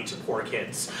give money to poor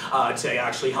kids to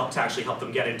actually help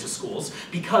them get into schools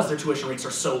because their tuition rates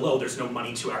are so low, there's no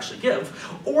money to actually give,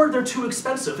 or they're too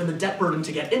expensive and the debt burden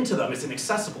to get into them is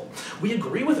inaccessible. We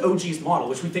agree with OG's model,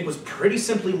 which we think was pretty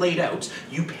simply laid out.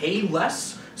 You pay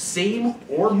less, same,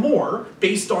 or more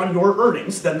based on your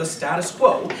earnings than the status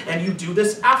quo, and you do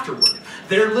this afterward.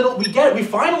 We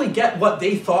finally get what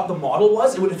they thought the model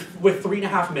was with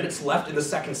 3.5 minutes left in the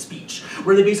second speech,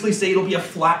 where they basically say it'll be a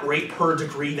flat rate per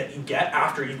degree that you get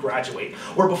after you graduate,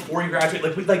 or before you graduate.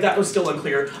 Like that was still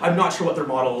unclear. I'm not sure what their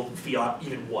model fiat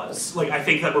even was. Like I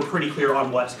think that we're pretty clear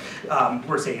on what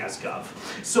we're saying as gov.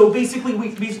 So basically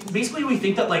we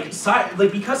think that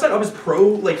because I was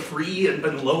pro free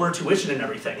and lower tuition and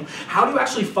everything, how do you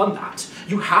actually fund that?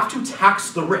 You have to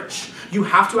tax the rich. You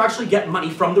have to actually get money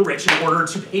from the rich in order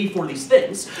to pay for these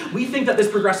things. We think that this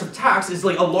progressive tax is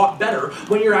a lot better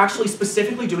when you're actually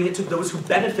specifically doing it to those who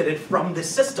benefited from this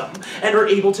system and are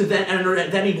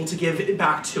then able to give it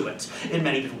back to it in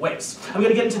many different ways. I'm going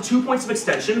to get into 2 points of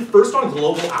extension. First on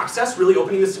global access, really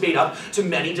opening this debate up to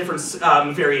many different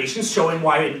variations, showing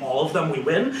why in all of them we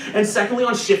win. And secondly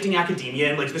on shifting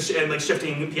academia and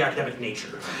shifting the academic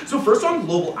nature. So first on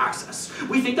global access,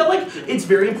 we think that it's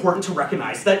very important to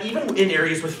recognize that even in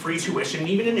areas with free tuition,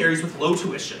 even in areas with low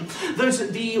tuition,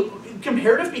 the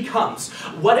comparative becomes,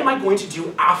 what am I going to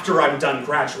do after I'm done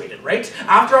graduated, right?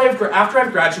 After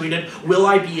I've graduated, will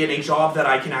I be in a job that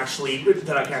I can actually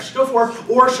go for,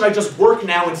 or should I just work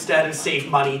now instead and save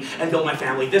money and build my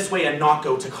family this way and not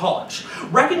go to college?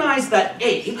 Recognize that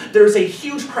A, there's a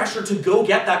huge pressure to go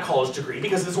get that college degree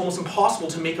because it's almost impossible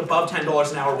to make above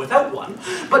 $10 an hour without one.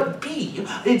 But B,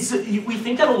 we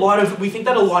think that a lot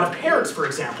of parents, for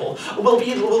example, will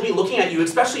be looking at you,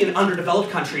 especially in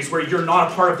underdeveloped countries where you're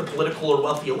not a part of the political or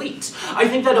wealthy elite. I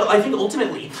think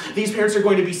ultimately these parents are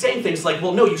going to be saying things like,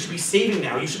 well, no, you should be saving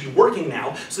now, you should be working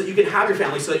now so that you can have your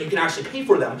family, so that you can actually pay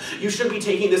for them. You shouldn't be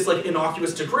taking this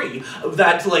innocuous degree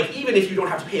that even if you don't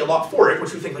have to pay a lot for it,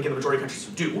 which we think in the majority of countries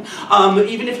you do,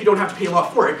 even if you don't have to pay a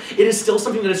lot for it, it is still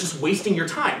something that is just wasting your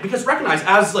time. Because recognize,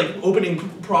 as opening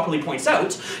properly points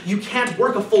out, you can't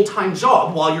work a full-time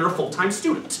job while you're a full-time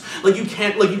student. You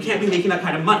can't be making that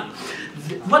kind of money.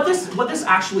 what this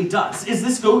actually does is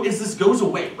this goes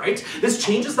away, right? This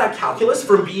changes that calculus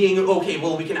from being, okay,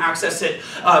 well, we can access it,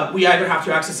 we either have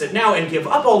to access it now and give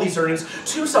up all these earnings,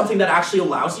 to something that actually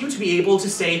allows you to be able to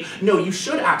say, no, you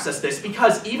should access this,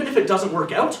 because even if it doesn't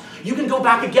work out, you can go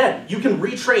back again, you can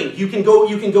retrain, you can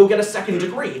go get a second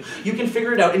degree, you can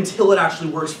figure it out until it actually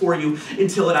works for you,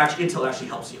 until it actually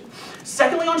helps you.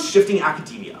 Secondly, on shifting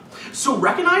academia. So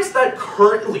recognize that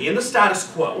currently in the status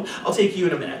quo, I'll take you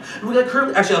in a minute.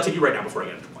 Actually, I'll take you right now before I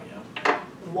get into the point.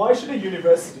 Why should a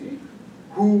university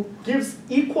who gives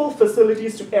equal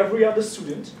facilities to every other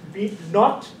student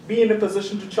not be in a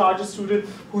position to charge a student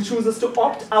who chooses to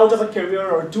opt out of a career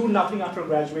or do nothing after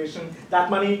graduation that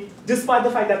money, despite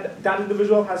the fact that that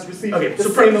individual has received the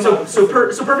same amount? So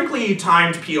perfectly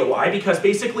timed POI, because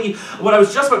basically what I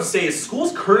was just about to say is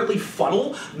schools currently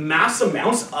funnel mass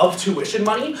amounts of tuition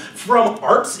money from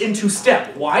arts into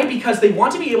STEM. Why? Because they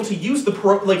want to be able to use the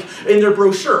in their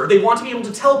brochure, they want to be able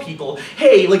to tell people,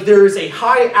 hey, like there is a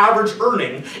high average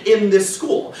earning in this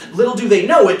school. Little do they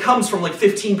know it comes from like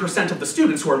 15% of the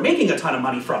students who are making a ton of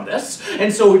money from this,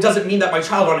 and so it doesn't mean that my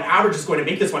child on average is going to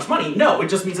make this much money. No, it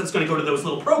just means it's going to go to those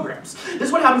little programs. This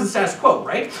is what happens in status quo,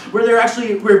 right? Where they're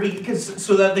actually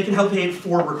so that they can help pay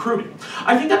for recruiting.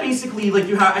 I think that basically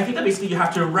you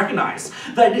have to recognize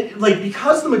that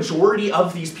because the majority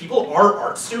of these people are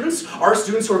art students who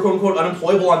are quote unquote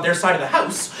unemployable on their side of the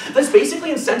house, this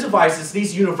basically incentivizes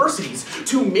these universities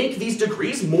to make these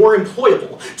degrees more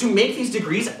employable, to make these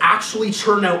degrees actually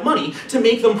churn out money, to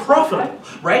make them profitable,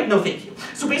 right? No, thank you.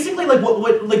 So basically,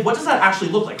 what does that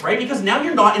actually look like, right? Because now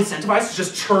you're not incentivized to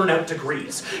just churn out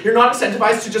degrees. You're not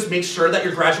incentivized to just make sure that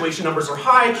your graduation numbers are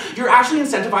high. You're actually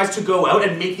incentivized to go out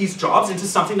and make these jobs into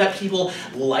something that people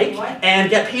like and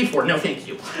get paid for. No, thank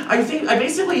you.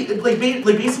 Basically,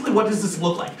 what does this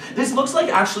look like? This looks like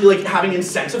actually having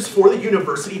incentives for the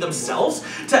university themselves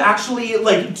to actually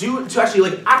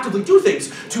actively do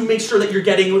things to make sure that you're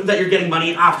getting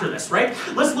money after this, right?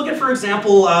 Let's look at, for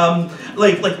example,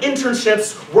 internships,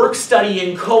 work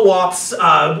studying, co-ops,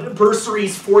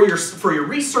 bursaries for your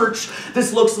research.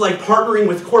 This looks like partnering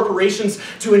with corporations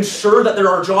to ensure that there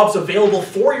are jobs available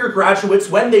for your graduates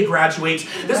when they graduate.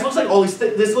 This looks like all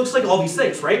these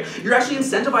things, right? You're actually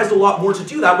incentivized a lot more to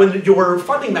do that when your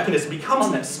funding mechanism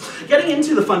becomes this. Getting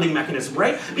into the funding mechanism,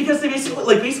 right? Because they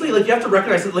basically you have to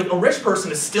recognize that a rich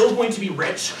person is still going to be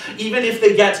rich even if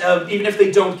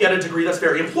they don't get a degree that's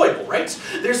very employable, right?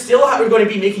 They're still going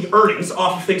to be making earnings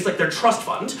off of things like their trust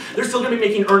fund. They're still going to be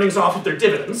making earnings off of their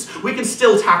dividends. We can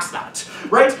still tax that,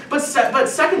 right? But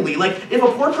secondly, if a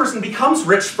poor person becomes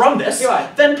rich from this,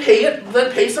 then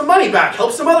pay some money back.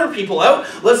 Help some other people out.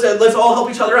 Let's all help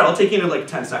each other out. I'll take you in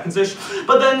 10 seconds-ish.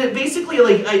 But then basically,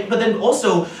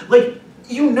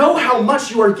 you know how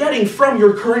much you are getting from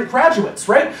your current graduates,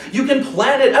 right? You can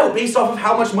plan it out based off of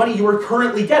how much money you are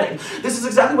currently getting. This is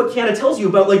exactly what Canada tells you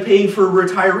about paying for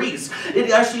retirees.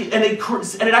 It actually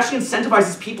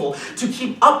incentivizes people to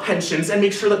keep up pensions and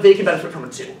make sure that they can benefit from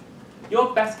it too.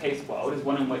 Your best case world is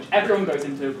one in which everyone goes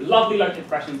into lovely low-tech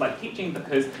professions like teaching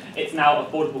because it's now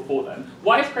affordable for them.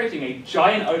 Why is creating a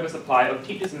giant oversupply of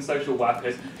teachers and social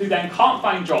workers who then can't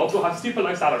find jobs or have super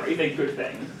low salaries a good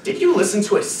thing? Did you listen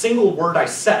to a single word I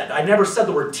said? I never said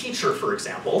the word teacher, for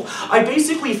example.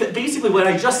 Basically what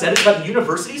I just said is that the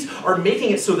universities are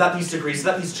making it so that these degrees,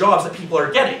 that these jobs that people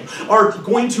are getting are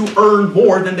going to earn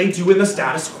more than they do in the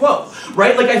status quo,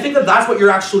 right? I think that that's what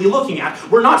you're actually looking at.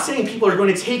 We're not saying people are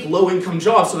going to take low-income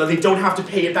jobs so that they don't have to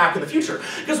pay it back in the future.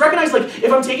 Because recognize,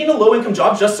 if I'm taking a low-income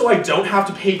job just so I don't have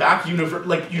to pay back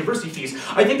university fees,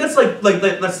 I think that's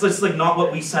that's not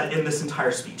what we said in this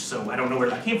entire speech. So I don't know where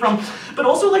that came from. But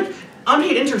also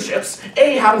unpaid internships,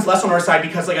 happens less on our side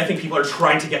because I think people are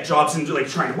trying to get jobs and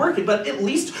trying to work it, but at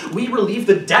least we relieve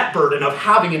the debt burden of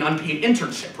having an unpaid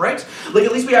internship, right?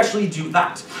 At least we actually do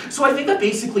that. So I think that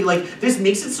basically this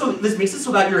makes it so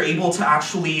that you're able to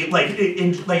actually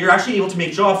you're actually able to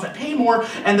make jobs that pay more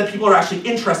and that people are actually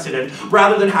interested in,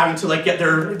 rather than having to get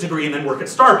their degree and then work at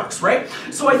Starbucks, right?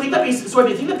 So I think that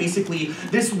basically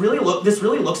this really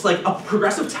looks like a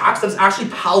progressive tax that's actually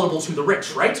palatable to the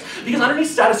rich, right? Because underneath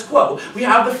status quo, we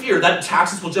have the fear that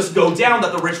taxes will just go down,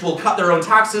 that the rich will cut their own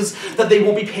taxes, that they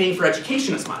won't be paying for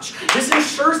education as much. This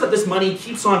ensures that this money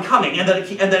keeps on coming and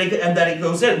that it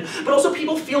goes in. But also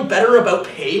people feel better about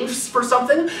paying for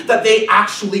something that they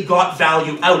actually got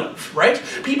value out of, right?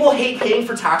 People hate paying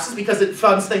for taxes because it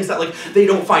funds things that they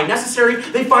don't find necessary.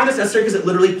 They find this necessary because it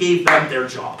literally gave them their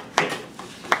job.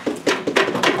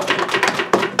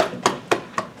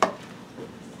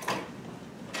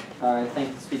 I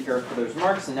thank the speaker for those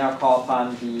remarks and now call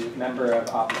upon the member of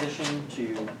opposition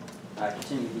to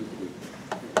continue the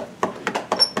debate.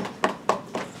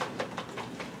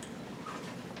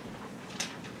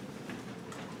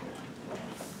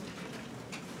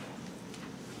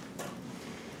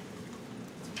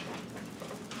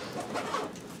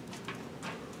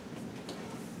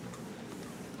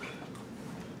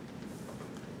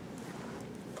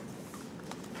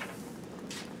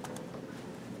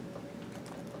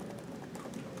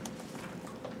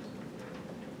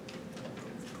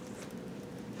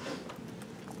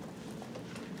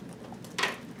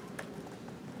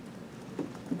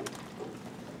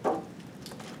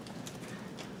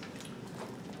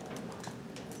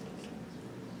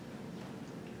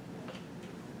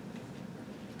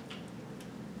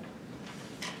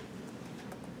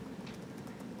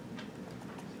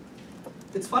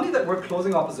 it's funny that we're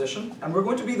closing opposition, and we're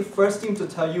going to be the first team to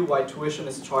tell you why tuition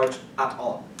is charged at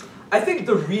all. I think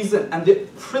the reason and the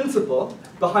principle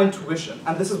behind tuition,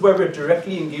 and this is where we're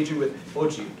directly engaging with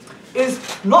OG, is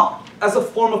not as a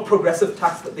form of progressive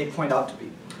tax that they point out to be.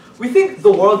 We think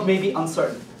the world may be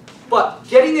uncertain, but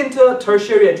getting into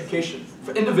tertiary education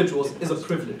for individuals is a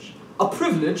privilege. A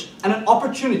privilege and an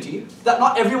opportunity that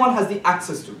not everyone has the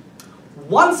access to.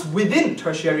 Once within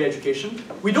tertiary education,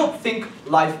 we don't think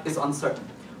life is uncertain.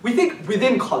 We think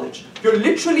within college, you're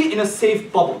literally in a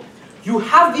safe bubble. You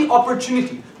have the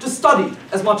opportunity to study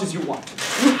as much as you want.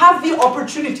 You have the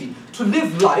opportunity to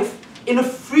live life in a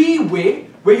free way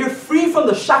where you're free from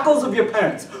the shackles of your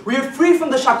parents, where you're free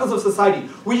from the shackles of society,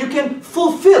 where you can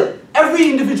fulfill every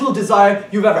individual desire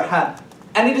you've ever had.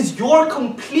 And it is your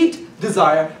complete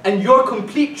desire and your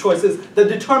complete choices that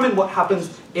determine what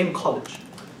happens in college.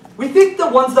 We think the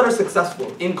ones that are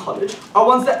successful in college are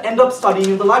ones that end up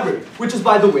studying in the library, which is,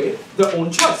 by the way, their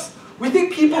own choice. We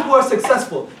think people who are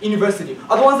successful in university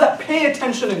are the ones that pay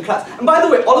attention in class. And by the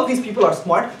way, all of these people are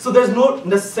smart, so there's no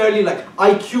necessarily like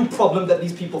IQ problem that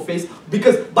these people face,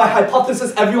 because by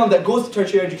hypothesis, everyone that goes to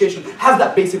tertiary education has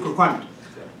that basic requirement.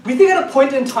 We think at a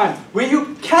point in time where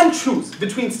you can choose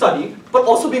between studying, but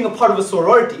also being a part of a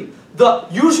sorority, the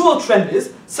usual trend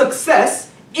is success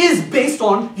is based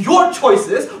on your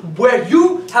choices, where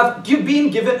you have been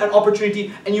given an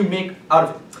opportunity and you make out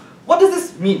of it. What does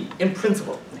this mean in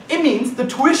principle? It means the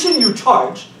tuition you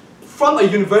charge from a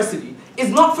university is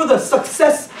not for the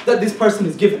success that this person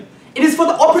is given. It is for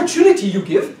the opportunity you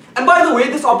give. And by the way,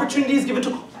 this opportunity is given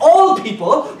to all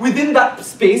people within that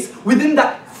space, within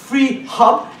that free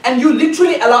hub, and you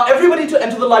literally allow everybody to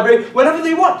enter the library whenever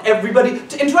they want, everybody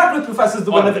to interact with professors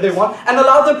whenever they want, and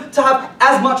allow them to have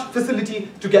as much facility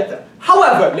to get there.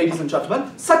 However, ladies and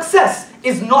gentlemen, success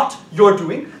is not your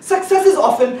doing. Success is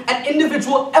often an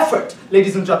individual effort,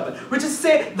 ladies and gentlemen, which is to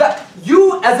say that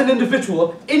you as an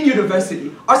individual in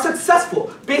university are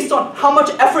successful based on how much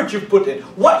effort you've put in,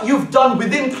 what you've done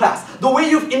within class, the way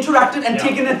you've interacted and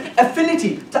taken an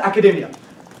affinity to academia.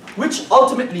 Which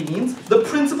ultimately means the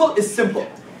principle is simple.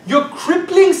 You're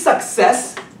crippling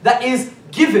success that is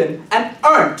given and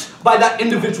earned by that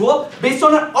individual based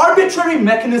on an arbitrary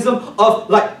mechanism of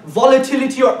like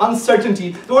volatility or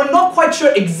uncertainty that we're not quite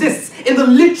sure exists in the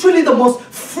literally the most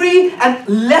free and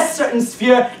less certain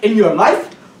sphere in your life.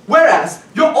 Whereas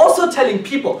you're also telling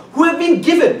people who have been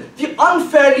given the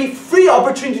unfairly free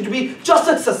opportunity to be just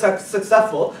as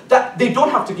successful that they don't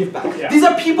have to give back. Yeah. These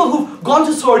are people who've gone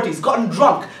to sororities, gotten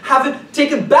drunk, haven't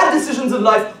taken bad decisions in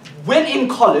life when in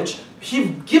college,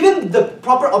 he've given the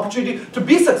proper opportunity to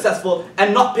be successful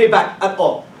and not pay back at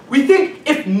all. We think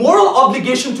if moral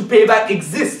obligation to pay back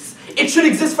exists, it should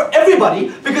exist for everybody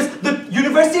because the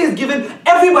university has given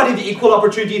everybody the equal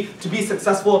opportunity to be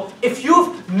successful. If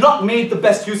you've not made the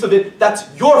best use of it,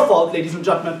 that's your fault, ladies and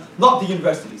gentlemen, not the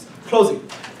university's. Closing.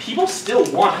 People still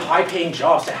want high-paying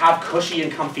jobs to have cushy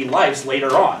and comfy lives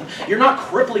later on. You're not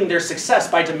crippling their success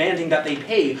by demanding that they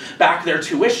pay back their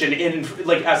tuition in,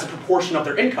 like, as a proportion of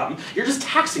their income. You're just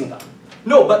taxing them.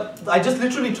 No, but I just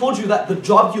literally told you that the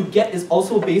job you get is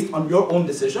also based on your own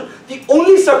decision. The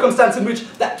only circumstance in which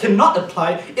that cannot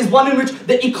apply is one in which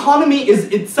the economy is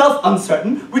itself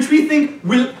uncertain, which we think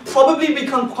will probably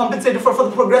become compensated for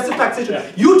the progressive taxation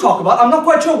you talk about. I'm not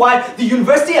quite sure why the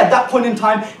university at that point in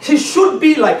time should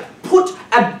be like put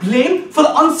at blame for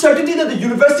the uncertainty that the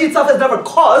university itself has never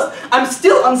caused. I'm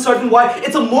still uncertain why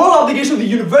it's a moral obligation of the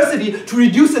university to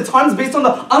reduce its funds based on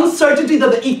the uncertainty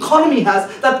that the economy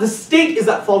has, that the state is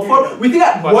at fault for. We think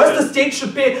at worst the state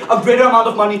should pay a greater amount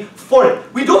of money for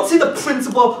it. We don't see the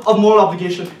principle of moral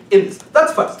obligation in this.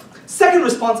 That's first. Second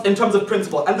response in terms of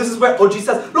principle, and this is where OG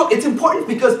says, look, it's important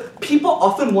because people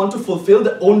often want to fulfill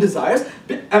their own desires,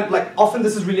 and like often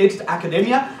this is related to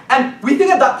academia, and we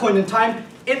think at that point in time,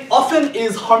 it often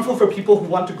is harmful for people who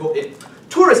want to go in.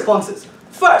 Two responses.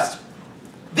 First,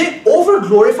 they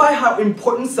over-glorify how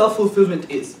important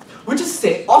self-fulfillment is, which is to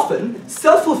say, often,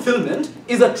 self-fulfillment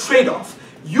is a trade-off.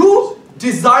 You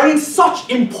desiring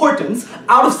such importance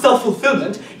out of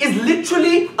self-fulfillment is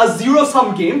literally a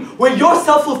zero-sum game where your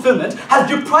self-fulfillment has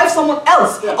deprived someone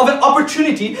else of an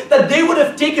opportunity that they would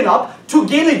have taken up to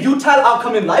gain a utile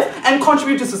outcome in life and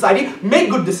contribute to society, make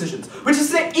good decisions. Which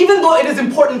is to say, even though it is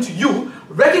important to you,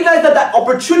 recognize that that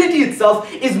opportunity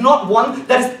itself is not one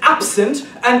that is absent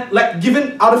and like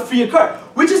given out of free occur.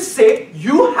 Which is to say,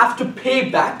 you have to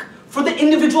pay back for the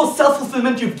individual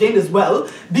self-fulfillment you've gained as well,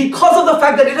 because of the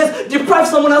fact that it has deprived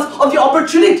someone else of the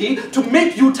opportunity to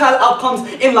make utile outcomes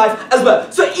in life as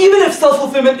well. So even if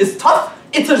self-fulfillment is tough,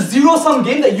 it's a zero-sum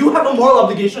game that you have a moral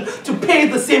obligation to pay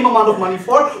the same amount of money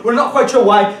for. We're not quite sure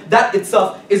why that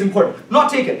itself is important.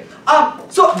 Not taken.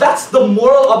 So that's the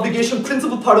moral obligation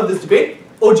principle part of this debate.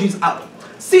 OG's out.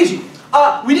 CG.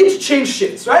 We need to change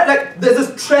shifts, right? Like, there's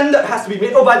this trend that has to be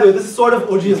made. Oh, by the way, this is sort of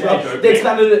OG as well. They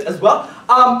expanded it as well.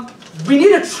 We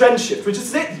need a trend shift, which is to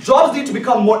say jobs need to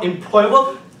become more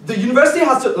employable. The university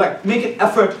has to make an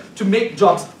effort to make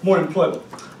jobs more employable.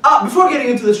 Before getting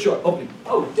into this short opening.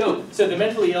 Oh, dope. So the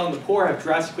mentally ill and the poor have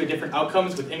drastically different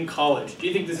outcomes within college. Do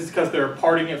you think this is because they're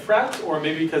partying at frats, or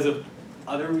maybe because of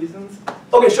other reasons?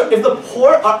 Okay, sure. If the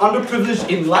poor are underprivileged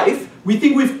in life, we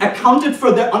think we've accounted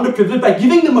for their underprivilege by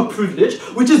giving them a privilege,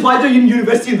 which is why they're in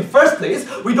university in the first place.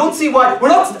 We don't see why, we're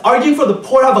not arguing for the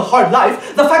poor have a hard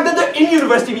life. The fact that they're in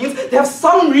university means they have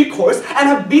some recourse and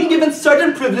have been given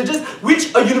certain privileges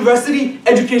which a university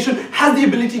education has the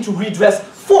ability to redress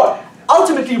for.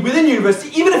 Ultimately, within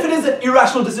university, even if it is an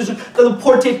irrational decision that the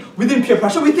poor take within peer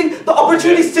pressure, we think the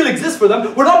opportunity still exists for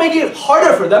them. We're not making it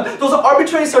harder for them. Those are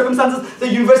arbitrary circumstances the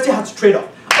university has to trade off.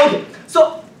 Okay,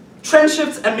 so trend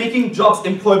shifts and making jobs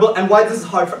employable and why this is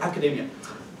hard for academia.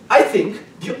 I think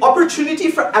the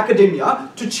opportunity for academia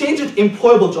to change its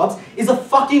employable jobs is a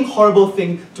fucking horrible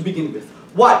thing to begin with.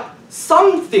 Why?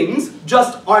 Some things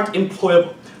just aren't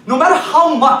employable. No matter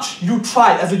how much you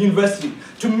try as a university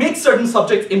to make certain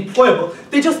subjects employable,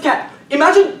 they just can't.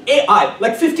 Imagine AI,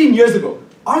 like 15 years ago.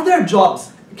 Are there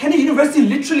jobs? Can a university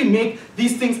literally make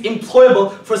these things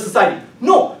employable for society?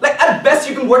 No. Like, at best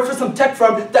you can work for some tech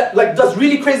firm that does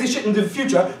really crazy shit in the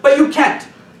future, but you can't.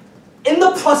 In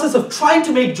the process of trying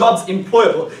to make jobs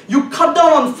employable, you cut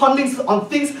down on funding on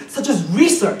things such as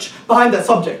research behind that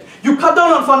subject. You cut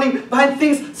down on funding behind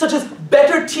things such as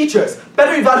better teachers,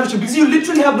 better evaluation, because you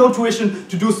literally have no tuition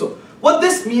to do so. What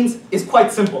this means is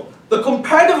quite simple. The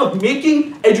comparative of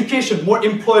making education more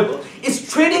employable is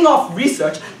trading off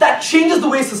research that changes the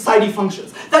way society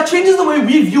functions, that changes the way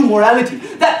we view morality,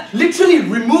 that literally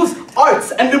removes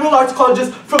arts and liberal arts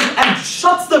colleges and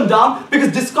shuts them down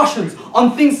because discussions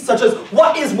on things such as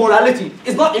what is morality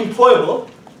is not employable,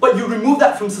 but you remove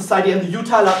that from society and the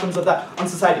utile outcomes of that on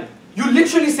society. You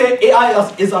literally say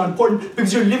AI is unimportant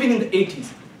because you're living in the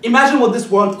 80s. Imagine what this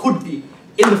world could be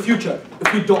in the future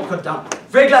if we don't cut down.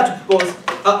 Very glad to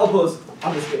oppose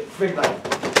on this debate. Very glad.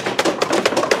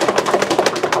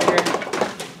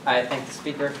 I thank the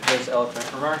speaker for those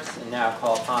eloquent remarks, and now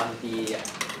call upon the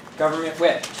government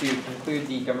whip to conclude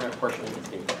the government portion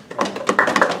of the debate.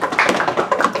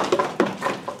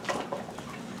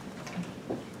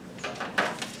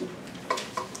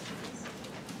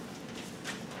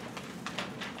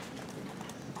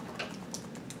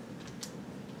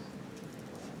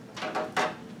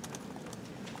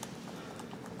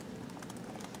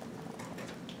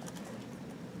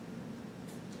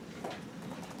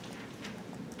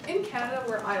 In Canada,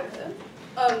 where I live,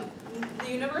 the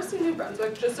University of New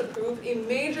Brunswick just approved a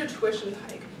major tuition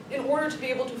hike in order to be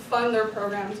able to fund their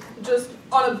programs just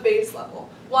on a base level.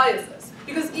 Why is this?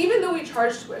 Because even though we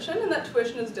charge tuition, and that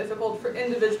tuition is difficult for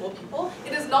individual people,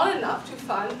 it is not enough to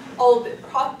fund all of the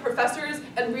professors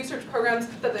and research programs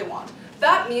that they want.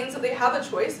 That means that they have a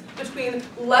choice between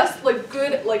less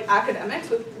good academics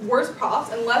with worse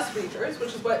profs and less readers,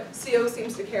 which is what CO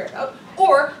seems to care about,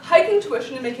 or hiking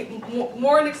tuition and making it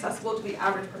more inaccessible to the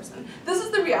average person. This is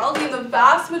the reality in the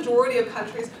vast majority of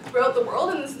countries throughout the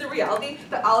world, and this is the reality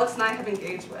that Alex and I have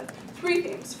engaged with. Three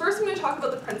themes. First, I'm going to talk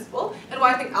about the principle and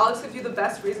why I think Alex gives you the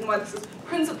best reason why this is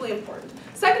principally important.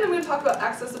 Second, I'm going to talk about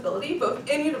accessibility, both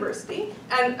in university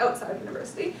and outside of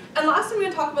university. And last, I'm going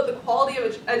to talk about the quality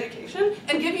of education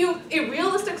and give you a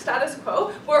realistic status quo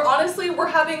where honestly we're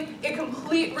having a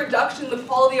complete reduction in the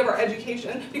quality of our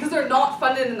education because they're not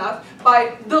funded enough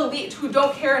by the elite who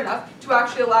don't care enough to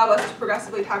actually allow us to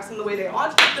progressively tax them the way they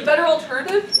want. The better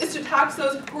alternative is to tax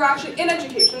those who are actually in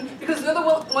education because they're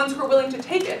the ones who are willing to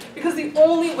take it, because the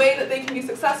only way that they can be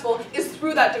successful is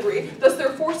through that degree. Thus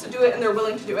they're forced to do it and they're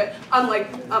willing to do it,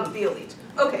 unlike the elite.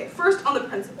 Okay, first on the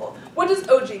principle. What does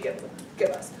OG give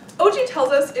us? OG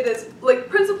tells us it is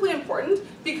principally important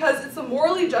because it's a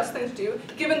morally just thing to do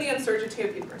given the uncertainty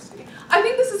of university. I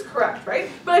think this is correct, right?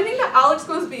 But I think that Alex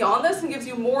goes beyond this and gives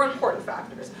you more important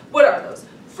factors. What are those?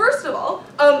 First of all,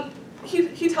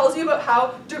 he tells you about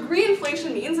how degree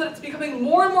inflation means that it's becoming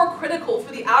more and more critical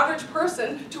for the average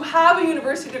person to have a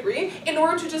university degree in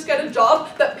order to just get a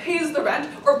job that pays the rent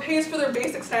or pays for their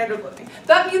basic standard of living.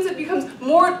 That means it becomes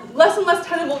less and less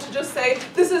tenable to just say,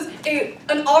 this is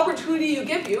an opportunity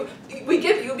we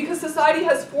give you because society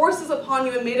has forces upon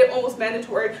you and made it almost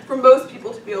mandatory for most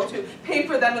people to be able to pay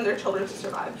for them and their children to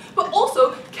survive. But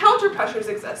also, counter pressures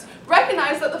exist.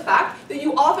 Recognize that the fact that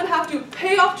you often have to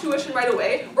pay off tuition right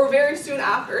away or very soon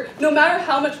after, no matter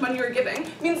how much money you're giving,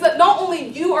 means that not only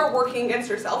you are working against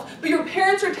yourself, but your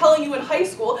parents are telling you in high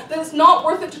school that it's not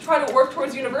worth it to try to work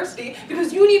towards university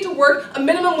because you need to work a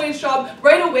minimum wage job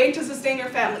right away to sustain your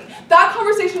family. That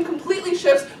conversation completely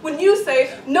shifts when you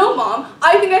say, no mom,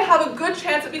 I think I have a good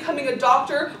chance at becoming a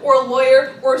doctor or a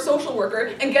lawyer or a social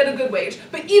worker and get a good wage.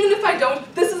 But even if I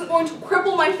don't, this isn't going to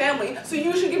cripple my family, so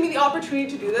you should give me the opportunity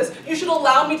to do this. You should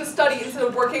allow me to study instead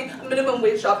of working a minimum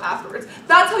wage job afterwards.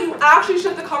 That's how you actually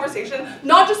shift the conversation,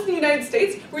 not just in the United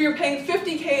States, where you're paying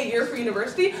 $50K a year for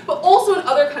university, but also in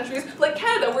other countries like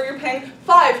Canada, where you're paying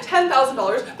 $5,000,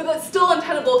 $10,000, but that's still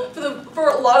untenable for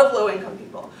a lot of low-income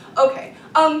people. Okay.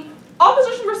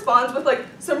 Opposition responds with like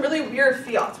some really weird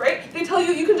fiats, right? They tell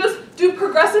you you can just do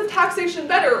progressive taxation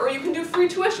better, or you can do free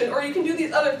tuition, or you can do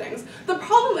these other things. The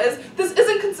problem is this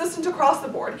isn't consistent across the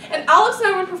board, and Alex and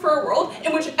I would prefer a world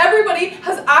in which everybody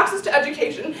has access to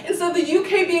education instead of the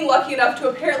UK being lucky enough to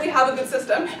apparently have a good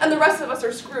system and the rest of us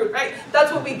are screwed, right?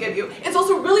 That's what we give you. It's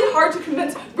also really hard to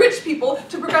convince rich people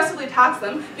to progressively tax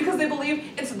them because they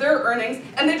believe it's their earnings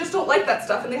and they just don't like that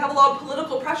stuff and they have a lot of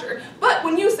political pressure. But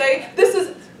when you say this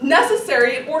is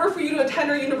necessary in order for you to attend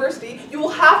our university, you will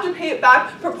have to pay it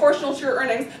back proportional to your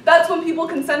earnings. That's when people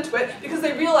consent to it because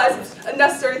they realize it's a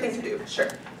necessary thing to do. Sure.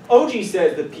 OG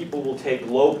says that people will take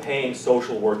low-paying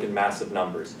social work in massive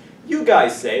numbers. You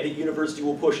guys say that university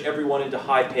will push everyone into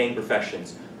high-paying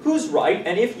professions. Who's right?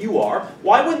 And if you are,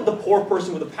 why wouldn't the poor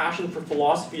person with a passion for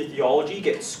philosophy or theology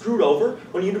get screwed over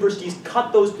when universities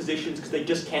cut those positions because they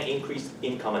just can't increase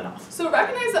income enough? So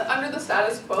recognize that under the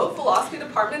status quo, philosophy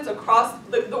departments across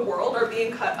the world are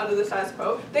being cut under the status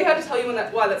quo. They had to tell you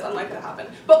why that's unlikely to happen.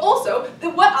 But also,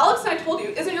 what Alex and I told you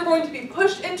isn't you're going to be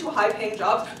pushed into high-paying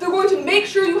jobs. They're going to make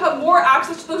sure you have more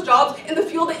access to those jobs in the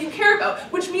field that you care about,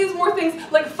 which means more things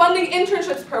like funding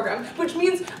internships programs, which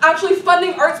means actually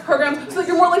funding arts programs so that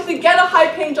you're more likely to get a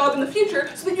high-paying job in the future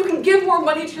so that you can give more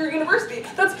money to your university.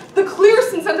 That's the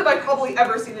clearest incentive I've probably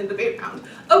ever seen in a debate round.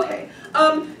 Okay,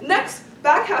 next,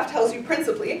 back half tells you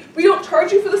principally, we don't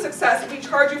charge you for the success, we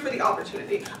charge you for the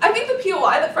opportunity. I think the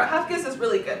POI that front half gives is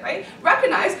really good, right?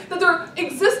 Recognize that there are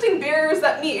existing barriers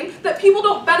that mean that people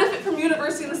don't benefit from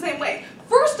university in the same way.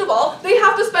 First of all, they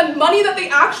have to spend money that they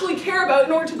actually care about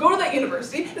in order to go to that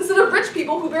university instead of rich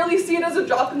people who barely see it as a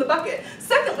drop in the bucket.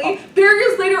 Secondly,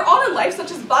 barriers later on in life, such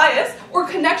as bias or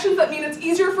connections that mean it's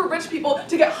easier for rich people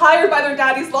to get hired by their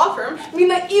daddy's law firm, mean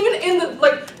that even in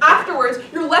the, afterwards,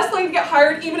 you're less likely to get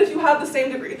hired even if you have the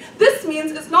same degree. This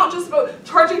means it's not just about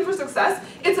charging for success,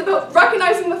 it's about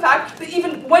recognizing the fact that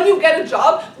even when you get a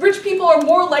job, rich people are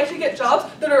more likely to get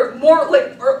jobs that are more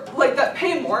that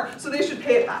pay more, so they should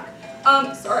pay it back.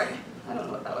 Sorry, I don't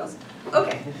know what that was.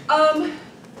 Okay,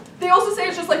 they also say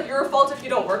it's just like your fault if you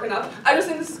don't work enough. I just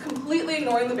think this is completely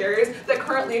ignoring the barriers that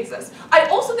currently exist. I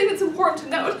also think it's important to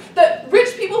note that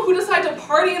rich people who decide to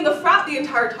party in the frat the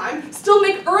entire time still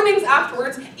make earnings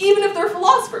afterwards, even if they're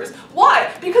philosophers.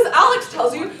 Why? Because Alex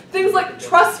tells you things like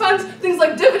trust funds, things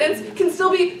like dividends can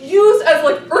still be used as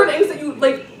earnings that you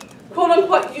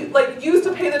quote-unquote, use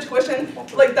to pay the tuition,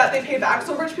 that they pay back.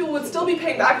 So rich people would still be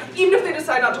paying back, even if they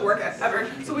decide not to work ever.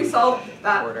 So we solved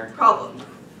that problem.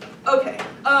 Okay,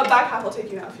 back half, I'll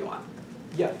take you now if you want.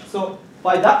 Yeah, so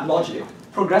by that logic,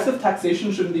 progressive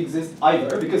taxation shouldn't exist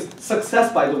either, because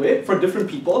success, by the way, for different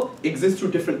people exists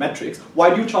through different metrics.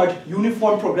 Why do you charge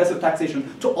uniform progressive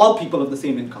taxation to all people of the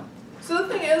same income? So the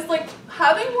thing is,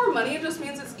 having more money just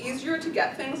means it's easier to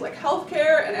get things like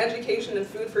healthcare and education and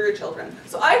food for your children.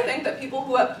 So I think that people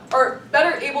who are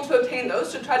better able to obtain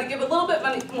those should try to give a little bit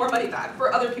more money back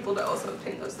for other people to also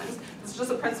obtain those things. It's just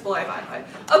a principle I abide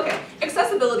by. Okay,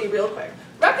 accessibility real quick.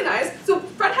 Recognize, so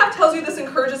front half tells you this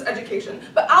encourages education,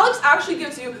 but Alex actually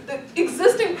gives you the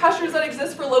existing pressures that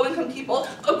exist for low-income people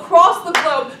across the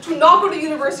globe to not go to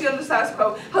university under the status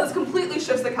quo, how this completely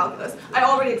shifts the calculus. I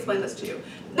already explained this to you.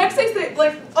 Next they say,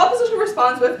 opposition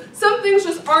responds with, some things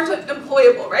just aren't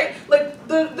employable, right?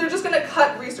 They're just gonna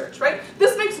cut research, right?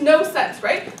 This makes no sense,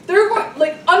 right? They're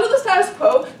going, under the status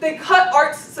quo, they cut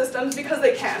arts systems because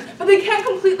they can, but they can't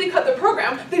completely cut the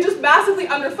program, they just massively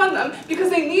underfund them because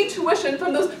they need tuition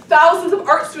from those thousands of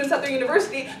art students at their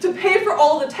university to pay for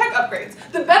all of the tech upgrades.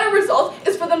 The better result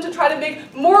is for them to try to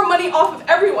make more money off of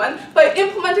everyone by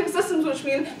implementing systems which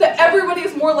mean that everybody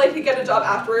is more likely to get a job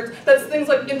afterwards. That's things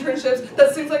like internships,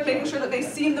 that's things like making sure that they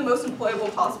seem the most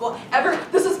employable possible ever.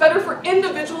 This is better for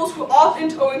individuals who opt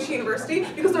into going to university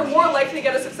because they're more likely to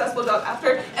get a successful job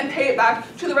after and pay it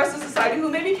back to the rest of society who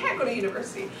maybe can't go to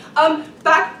university.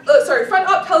 Front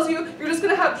up tells you you're just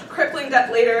going to have crippling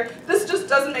debt later. This just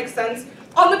doesn't make sense.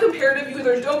 On the comparative, you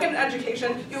either don't get an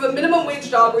education, you have a minimum wage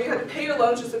job where you have to pay your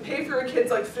loans just to pay for your kids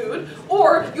like food,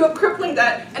 or you have crippling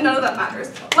debt and none of that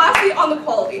matters. Lastly, on the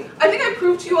quality, I think I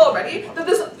proved to you already that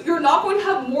you're not going to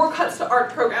have more cuts to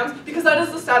art programs because that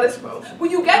is the status quo.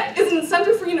 What you get is an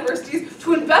incentive for universities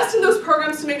to invest in those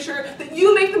programs to make sure that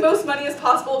you make the most money as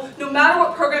possible no matter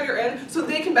what program you're in so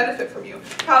they can benefit from you.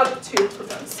 Proud to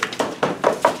present.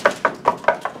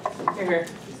 Here.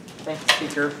 Thank the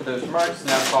speaker for those remarks.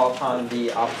 Now call upon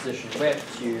the opposition whip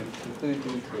to conclude the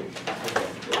debate.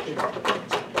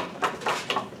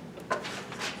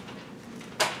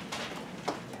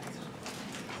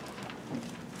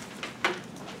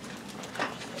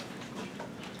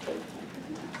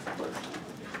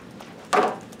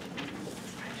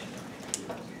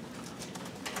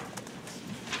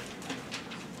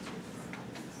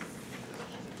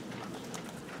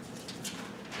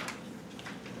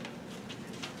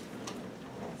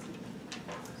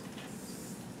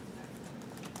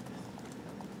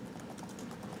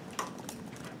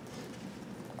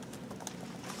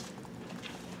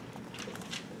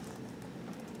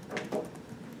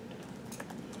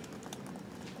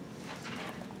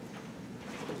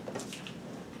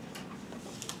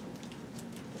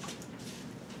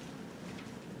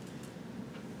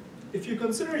 If you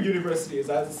consider universities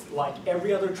as like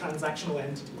every other transactional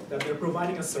entity, that they're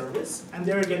providing a service and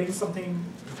they're getting something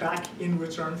back in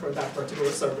return for that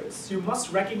particular service, you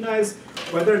must recognize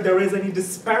whether there is any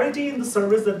disparity in the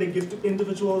service that they give to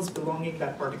individuals belonging to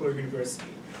that particular university.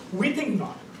 We think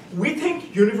not. We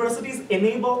think universities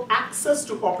enable access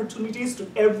to opportunities to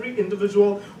every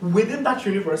individual within that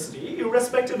university,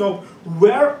 irrespective of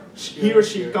where he or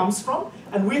she comes from.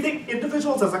 And we think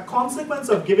individuals, as a consequence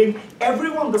of giving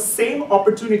everyone the same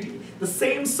opportunity, the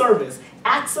same service,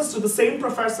 access to the same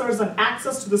professors and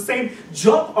access to the same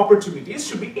job opportunities,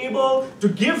 should be able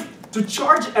to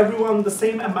charge everyone the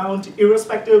same amount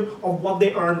irrespective of what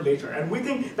they earn later. And we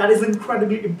think that is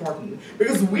incredibly important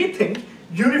because we think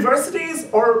universities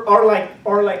are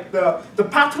like the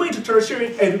pathway to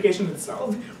tertiary education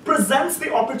itself presents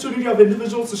the opportunity of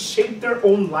individuals to shape their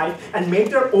own life and make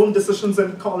their own decisions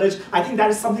in college. I think that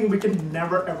is something we can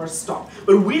never ever stop.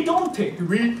 But we don't think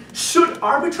we should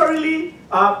arbitrarily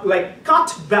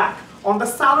cut back on the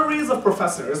salaries of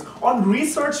professors, on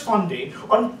research funding,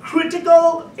 on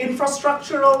critical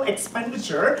infrastructural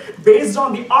expenditure based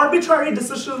on the arbitrary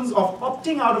decisions of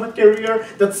opting out of a career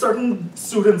that certain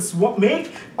students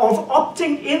make, of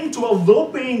opting into a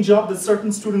low-paying job that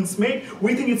certain students make.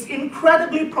 We think it's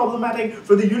incredibly problematic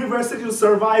for the university to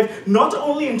survive, not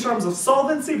only in terms of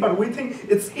solvency, but we think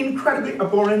it's incredibly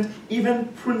abhorrent, even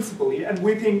principally. And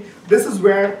we think this is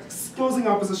where closing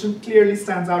opposition clearly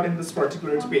stands out in this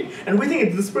particular debate. And we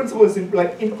think this principle is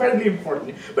incredibly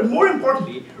important. But more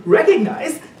importantly,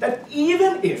 recognize that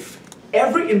even if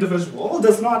every individual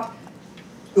does not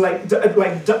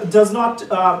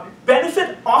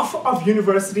benefit off of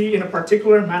university in a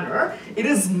particular manner, it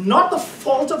is not the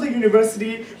fault of the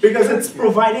university because it's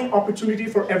providing opportunity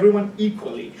for everyone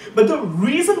equally. But the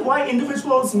reason why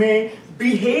individuals may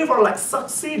behave or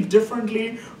succeed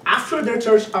differently after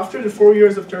the 4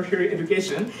 years of tertiary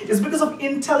education is because of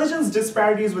intelligence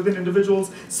disparities within individuals.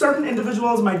 Certain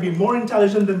individuals might be more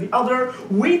intelligent than the other.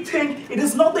 We think it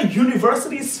is not the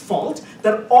university's fault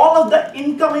that all of the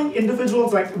incoming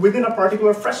individuals within a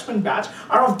particular freshman batch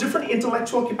are of different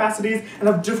intellectual capacities and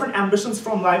of different ambitions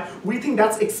from life. We think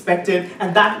that's expected,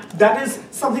 and that is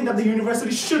something that the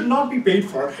university should not be paid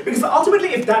for. Because ultimately,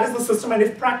 if that is the system and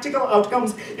if practical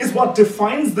outcomes is what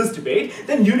defines this debate,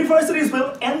 then universities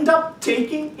will end up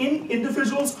taking in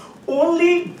individuals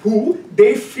only who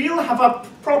they feel have a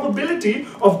probability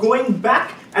of going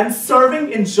back and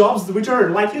serving in jobs which are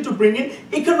likely to bring in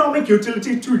economic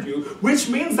utility to you, which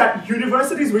means that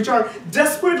universities which are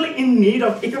desperately in need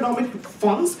of economic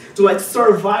funds to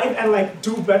survive and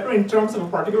do better in terms of a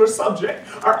particular subject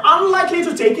are unlikely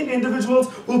to take in individuals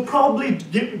who will probably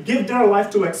give their life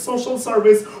to social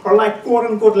service or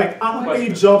quote-unquote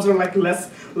unpaid jobs or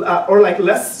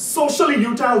less socially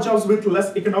utile jobs with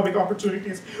less economic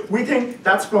opportunities. We think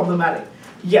that's problematic.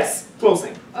 Yes,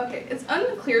 closing. Okay, it's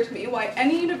unclear to me why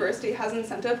any university has an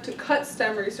incentive to cut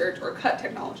STEM research or cut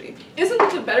technology. Isn't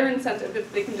it a better incentive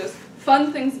if they can just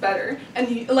fund things better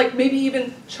and like maybe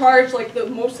even charge like the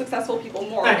most successful people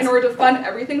more in order to fund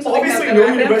everything. So obviously, they can no have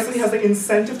better university academics. has the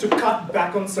incentive to cut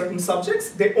back on certain subjects.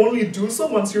 They only do so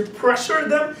once you pressure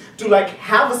them to like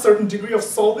have a certain degree of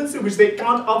solvency, which they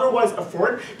can't otherwise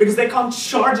afford because they can't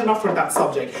charge enough for that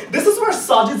subject. This is where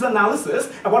Sajid's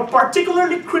analysis about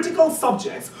particularly critical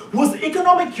subjects whose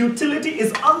economic utility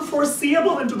is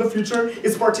unforeseeable into the future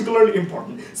is particularly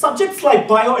important. Subjects like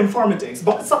bioinformatics,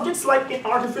 but subjects like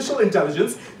artificial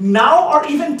intelligence, now or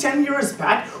even 10 years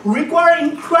back, require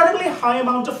incredibly high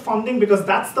amount of funding because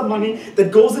that's the money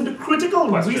that goes into critical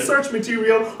research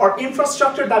material or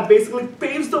infrastructure that basically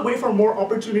paves the way for more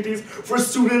opportunities for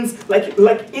students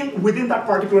within that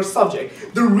particular subject.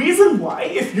 The reason why,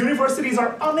 if universities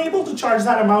are unable to charge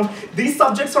that amount, these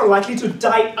subjects are likely to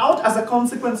die out as a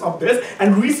consequence of this,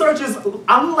 and research is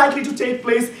unlikely to take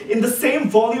place in the same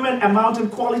volume and amount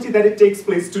and quality that it takes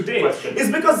place today.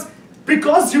 Is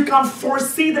because you can't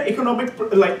foresee the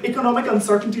economic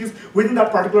uncertainties within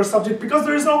that particular subject, because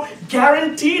there is no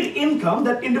guaranteed income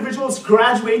that individuals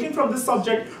graduating from this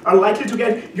subject are likely to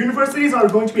get. Universities are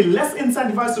going to be less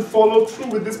incentivized to follow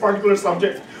through with this particular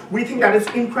subject. We think that is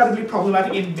incredibly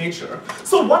problematic in nature.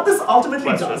 So what this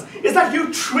ultimately does is that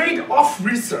you trade off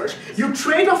research, you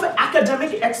trade off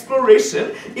academic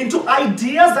exploration into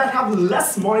ideas that have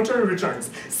less monetary returns.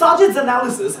 Sajid's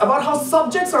analysis about how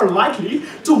subjects are likely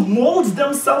to mold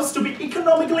themselves to be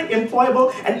economically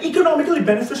employable and economically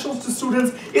beneficial to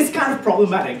students is kind of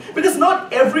problematic, because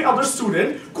not every other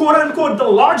student, quote unquote, the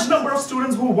large number of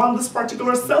students who want this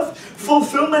particular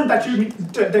self-fulfillment that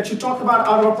you talk about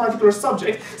out of a particular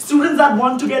subject, students that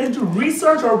want to get into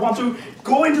research or want to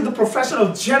go into the profession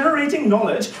of generating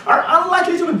knowledge are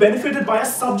unlikely to be benefited by a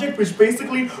subject which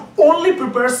basically only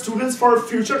prepares students for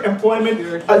future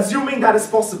employment, assuming that is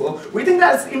possible. We think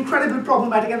that is incredibly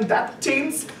problematic, and that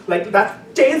taints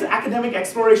academic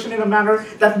exploration in a manner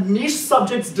that niche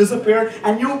subjects disappear,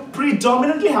 and you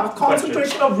predominantly have a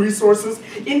concentration of resources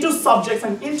into subjects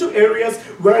and into areas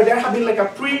where there have been a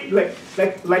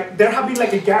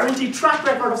guaranteed track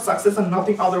record of success and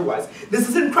nothing otherwise. This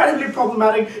is incredibly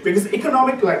problematic because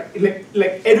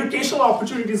educational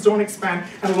opportunities don't expand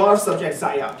and a lot of subjects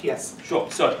die out. Yes. Sure.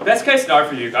 So, best case scenario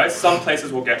for you guys, some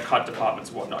places will get cut departments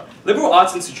and whatnot. Liberal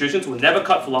arts institutions will never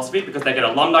cut philosophy because they get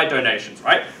alumni donations,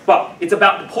 right? But it's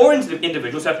about the poor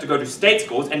individuals who have to go to state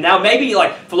schools, and now maybe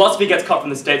like philosophy gets cut from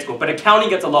the state school, but accounting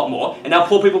gets a lot more, and now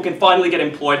poor people can finally get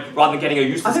employed rather than getting a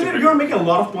useless degree. I think you're making a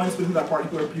lot of points within that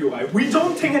particular POI. We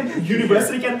don't think a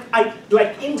university can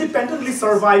independently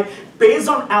survive based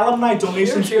on alumni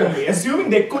donations only. Assuming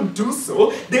they could do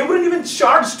so, they wouldn't even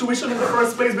charge tuition in the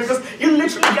first place, because you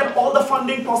literally get all the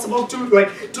funding possible to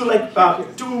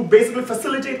basically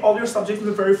facilitate all your subjects in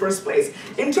the very first place.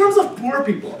 In terms of poor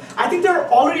people, I think there are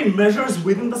already measures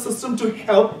within the system to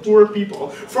help poor people.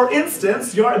 For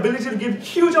instance, your ability to give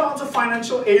huge amounts of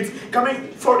financial aids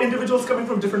for individuals coming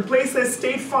from different places,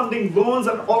 state funding, loans,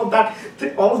 and all of that,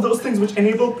 all of those things which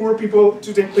enable poor people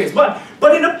to take place.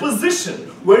 But in a position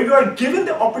where you are given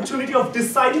the opportunity of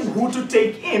deciding who to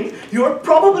take in, you are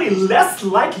probably less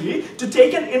likely to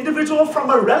take an individual from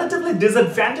a relatively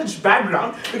disadvantaged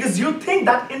background, because you think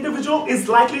that individual is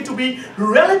likely to be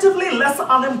relatively less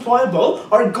unemployable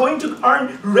or going to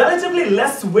earn relatively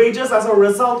less wages as a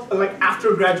result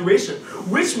after graduation.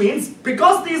 Which means,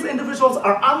 because these individuals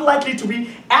are unlikely to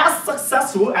be as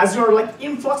successful as your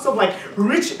influx of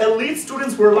rich elite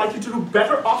students who are likely to do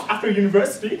better off after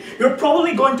university, you're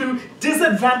probably going to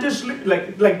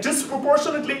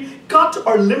disproportionately cut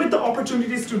or limit the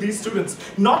opportunities to these students.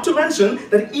 Not to mention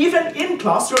that even in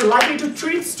class, you're likely to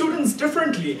treat students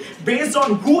differently based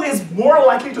on who is more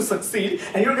likely to succeed,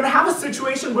 and you're going to have a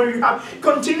situation where you have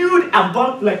continued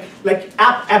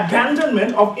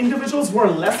abandonment of individuals who are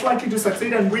less likely to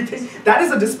succeed, and we think that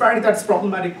is a disparity that's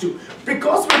problematic too.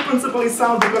 Because we're principally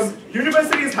sound, because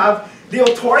universities have the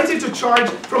authority to charge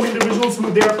from individuals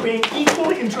who they are paying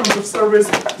equally in terms of service,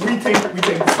 we think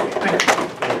this way. Thank you.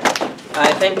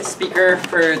 I thank the speaker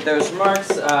for those remarks.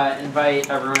 Invite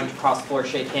everyone to cross the floor,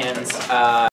 shake hands.